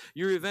 Lord.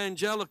 Your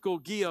evangelical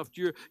gift,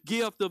 your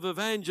gift of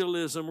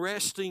evangelism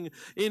resting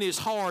in his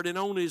heart and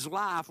on his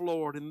life,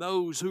 Lord, and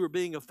those who are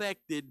being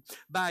affected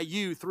by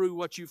you through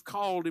what you've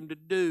called him to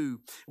do.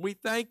 We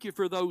thank you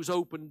for those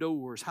open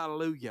doors.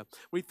 Hallelujah.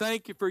 We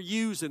thank you for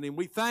using him.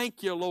 We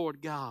thank you,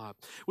 Lord God.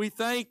 We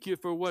thank you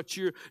for what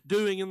you're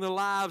doing in the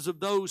lives of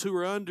those who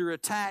are under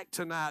attack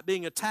tonight,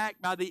 being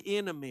attacked by the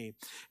enemy.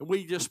 And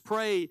we just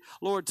pray,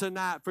 Lord,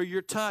 tonight for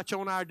your touch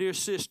on our dear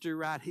sister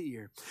right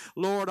here.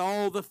 Lord,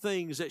 all the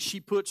things that she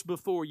puts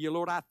before you,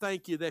 Lord, I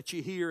thank you that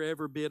you hear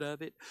every bit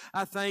of it.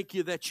 I thank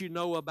you that you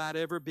know about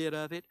every bit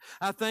of it.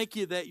 I thank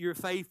you that you're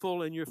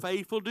faithful, and you're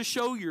faithful to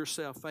show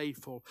yourself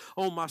faithful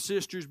on my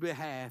sister's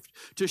behalf,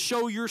 to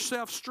show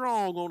yourself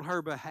strong on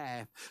her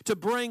behalf, to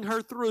bring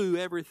her through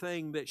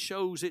everything that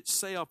shows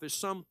itself as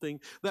something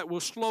that will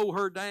slow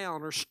her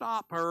down or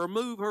stop her or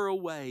move her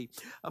away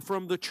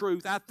from the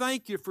truth. I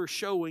thank you for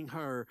showing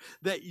her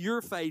that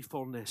your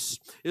faithfulness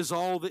is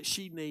all that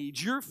she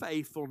needs, your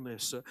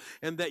faithfulness,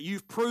 and that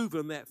you've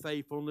proven that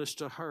faithfulness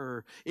to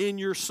her in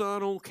your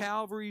Son on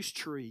Calvary's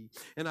tree.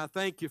 And I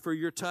thank you for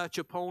your touch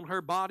upon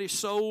her body,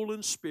 soul,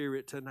 and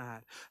spirit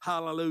tonight.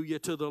 Hallelujah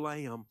to the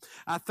Lamb.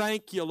 I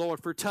thank you,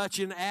 Lord, for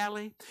touching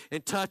Allie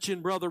and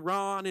touching Brother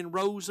Ron and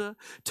Rosa,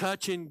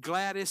 touching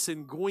Gladys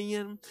and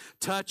Gwen,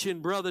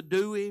 touching Brother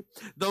Dewey,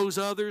 those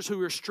others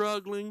who are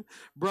struggling,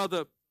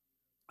 Brother,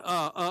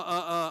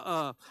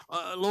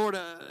 Lord,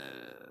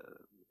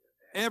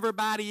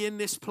 everybody in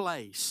this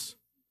place.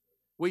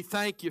 We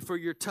thank you for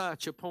your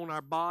touch upon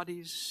our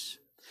bodies.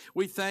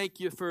 We thank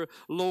you for,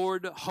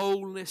 Lord,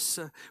 wholeness.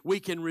 We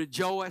can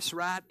rejoice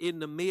right in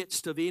the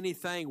midst of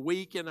anything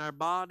weak in our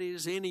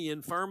bodies, any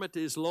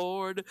infirmities,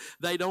 Lord.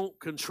 They don't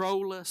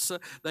control us.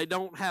 They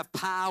don't have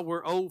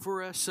power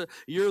over us.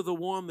 You're the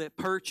one that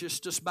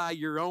purchased us by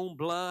your own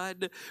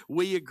blood.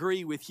 We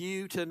agree with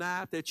you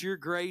tonight that your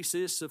grace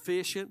is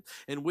sufficient.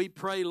 And we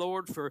pray,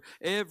 Lord, for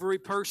every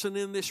person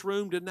in this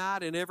room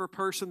tonight and every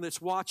person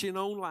that's watching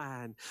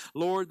online.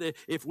 Lord, that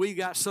if we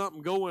got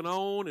something going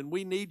on and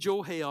we need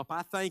your help,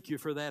 I thank you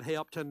for that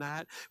help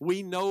tonight.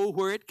 We know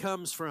where it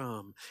comes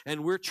from,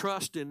 and we're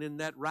trusting in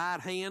that right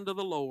hand of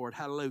the Lord.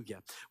 Hallelujah.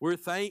 We're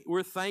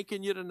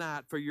thanking you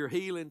tonight for your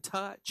healing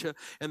touch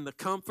and the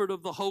comfort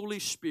of the Holy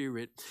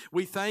Spirit.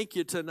 We thank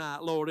you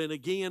tonight, Lord, and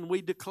again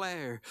we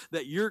declare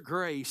that your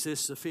grace is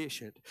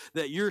sufficient,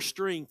 that your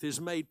strength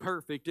is made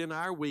perfect in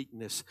our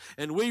weakness,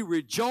 and we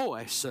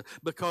rejoice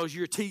because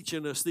you're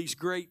teaching us these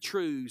great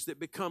truths that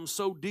become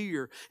so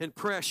dear and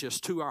precious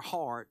to our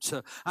hearts.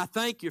 I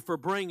thank you for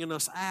bringing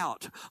us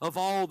out of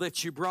all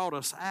that you brought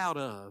us out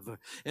of.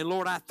 And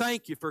Lord, I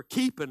thank you for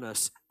keeping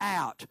us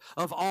out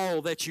of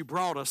all that you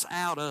brought us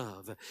out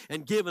of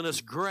and giving us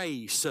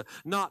grace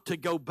not to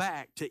go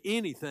back to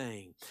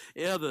anything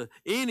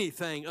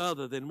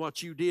other than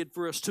what you did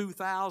for us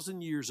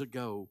 2,000 years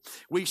ago.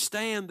 We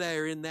stand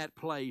there in that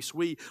place.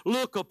 We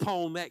look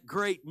upon that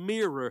great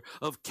mirror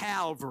of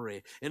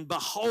Calvary and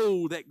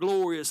behold that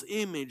glorious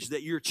image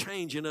that you're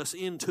changing us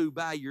into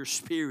by your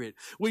Spirit.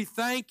 We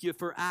thank you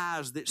for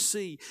eyes that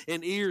see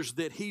and ears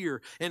that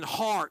hear and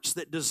hearts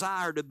that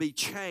desire to be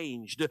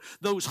changed.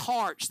 Those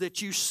hearts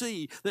that you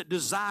see that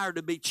desire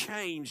to be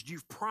changed,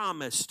 you've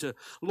promised,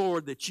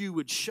 Lord, that you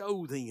would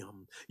show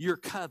them your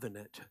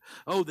covenant.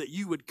 Oh, that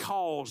you would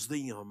cause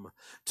them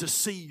to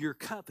see your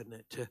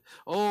covenant.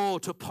 Oh,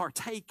 to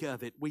partake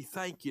of it. We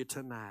thank you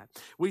tonight.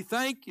 We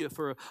thank you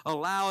for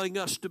allowing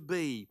us to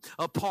be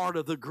a part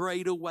of the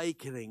great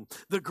awakening,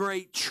 the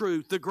great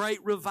truth, the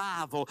great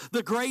revival,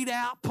 the great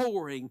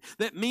outpouring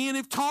that men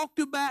have talked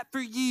about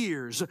for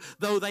years,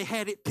 though they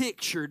had it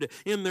pictured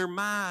in their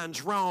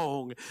minds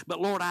wrong.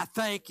 But Lord, I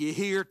thank you,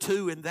 here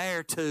two and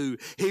there two,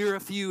 here a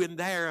few and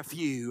there a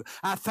few.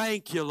 I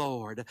thank you,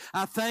 Lord.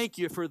 I thank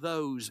you for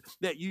those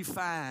that you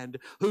find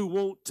who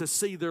want to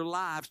see their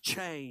lives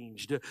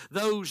changed,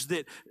 those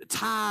that are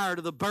tired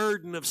of the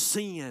burden of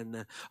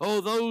sin,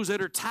 oh, those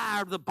that are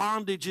tired of the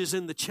bondages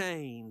and the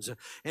chains.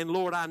 And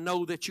Lord, I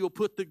know that you'll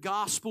put the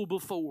gospel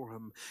before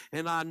them,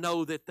 and I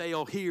know that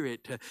they'll hear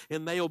it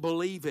and they'll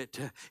believe it,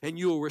 and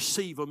you'll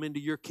receive them into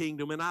your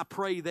kingdom. And I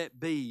pray that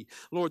be,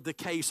 Lord, the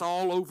case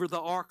all over the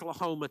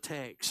Oklahoma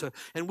text.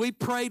 And we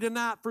pray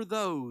tonight for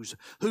those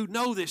who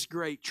know this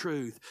great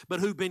truth, but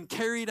who've been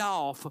carried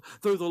off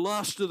through the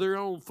lust of their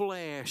own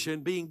flesh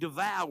and being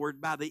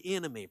devoured by the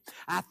enemy.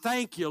 I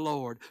thank you,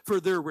 Lord, for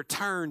their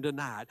return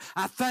tonight.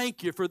 I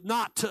thank you for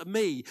not to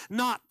me,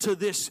 not to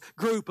this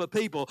group of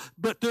people,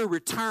 but their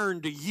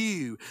return to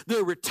you,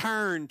 their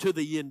return to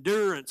the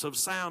endurance of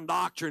sound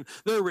doctrine,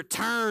 their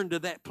return to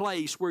that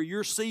place where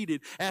you're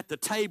seated at the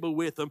table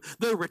with them,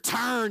 their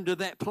return to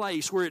that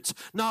place where it's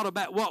not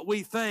about what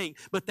we think,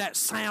 but that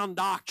sound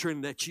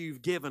doctrine that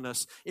you've given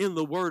us in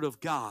the Word of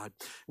God.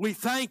 We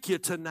thank you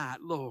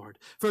tonight, Lord,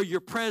 for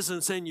your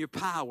presence and your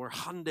power.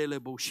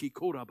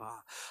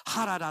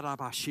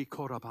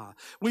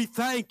 We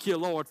thank you,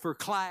 Lord, for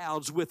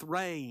clouds with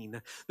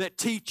rain that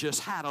teach us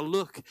how to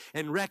look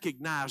and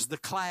recognize the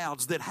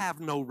clouds that have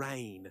no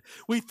rain.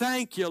 We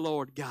thank you,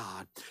 Lord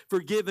God, for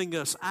giving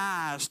us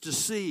eyes to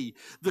see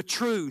the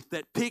truth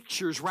that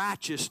pictures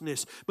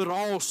righteousness, but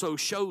also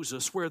shows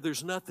us where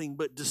there's nothing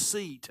but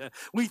deceit.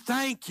 We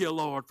thank you,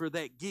 Lord, for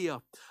that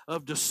gift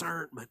of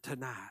discernment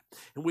tonight.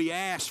 And we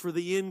ask for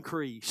the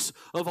increase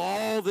of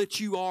all that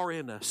you are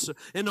in us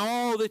and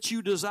all that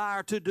you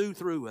desire to do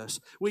through us.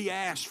 We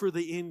ask for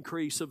the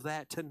increase of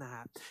that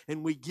tonight,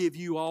 and we give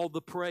you all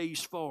the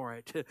praise for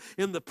it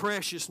in the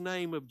precious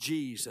name of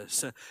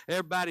Jesus.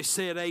 Everybody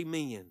said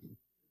amen.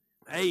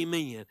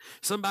 Amen.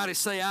 Somebody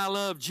say, I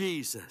love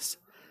Jesus.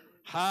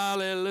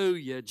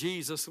 Hallelujah.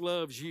 Jesus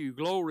loves you.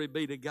 Glory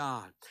be to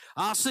God.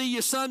 I'll see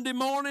you Sunday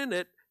morning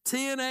at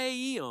 10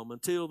 a.m.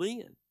 Until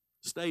then,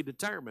 stay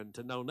determined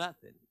to know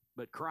nothing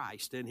but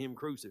Christ and Him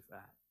crucified.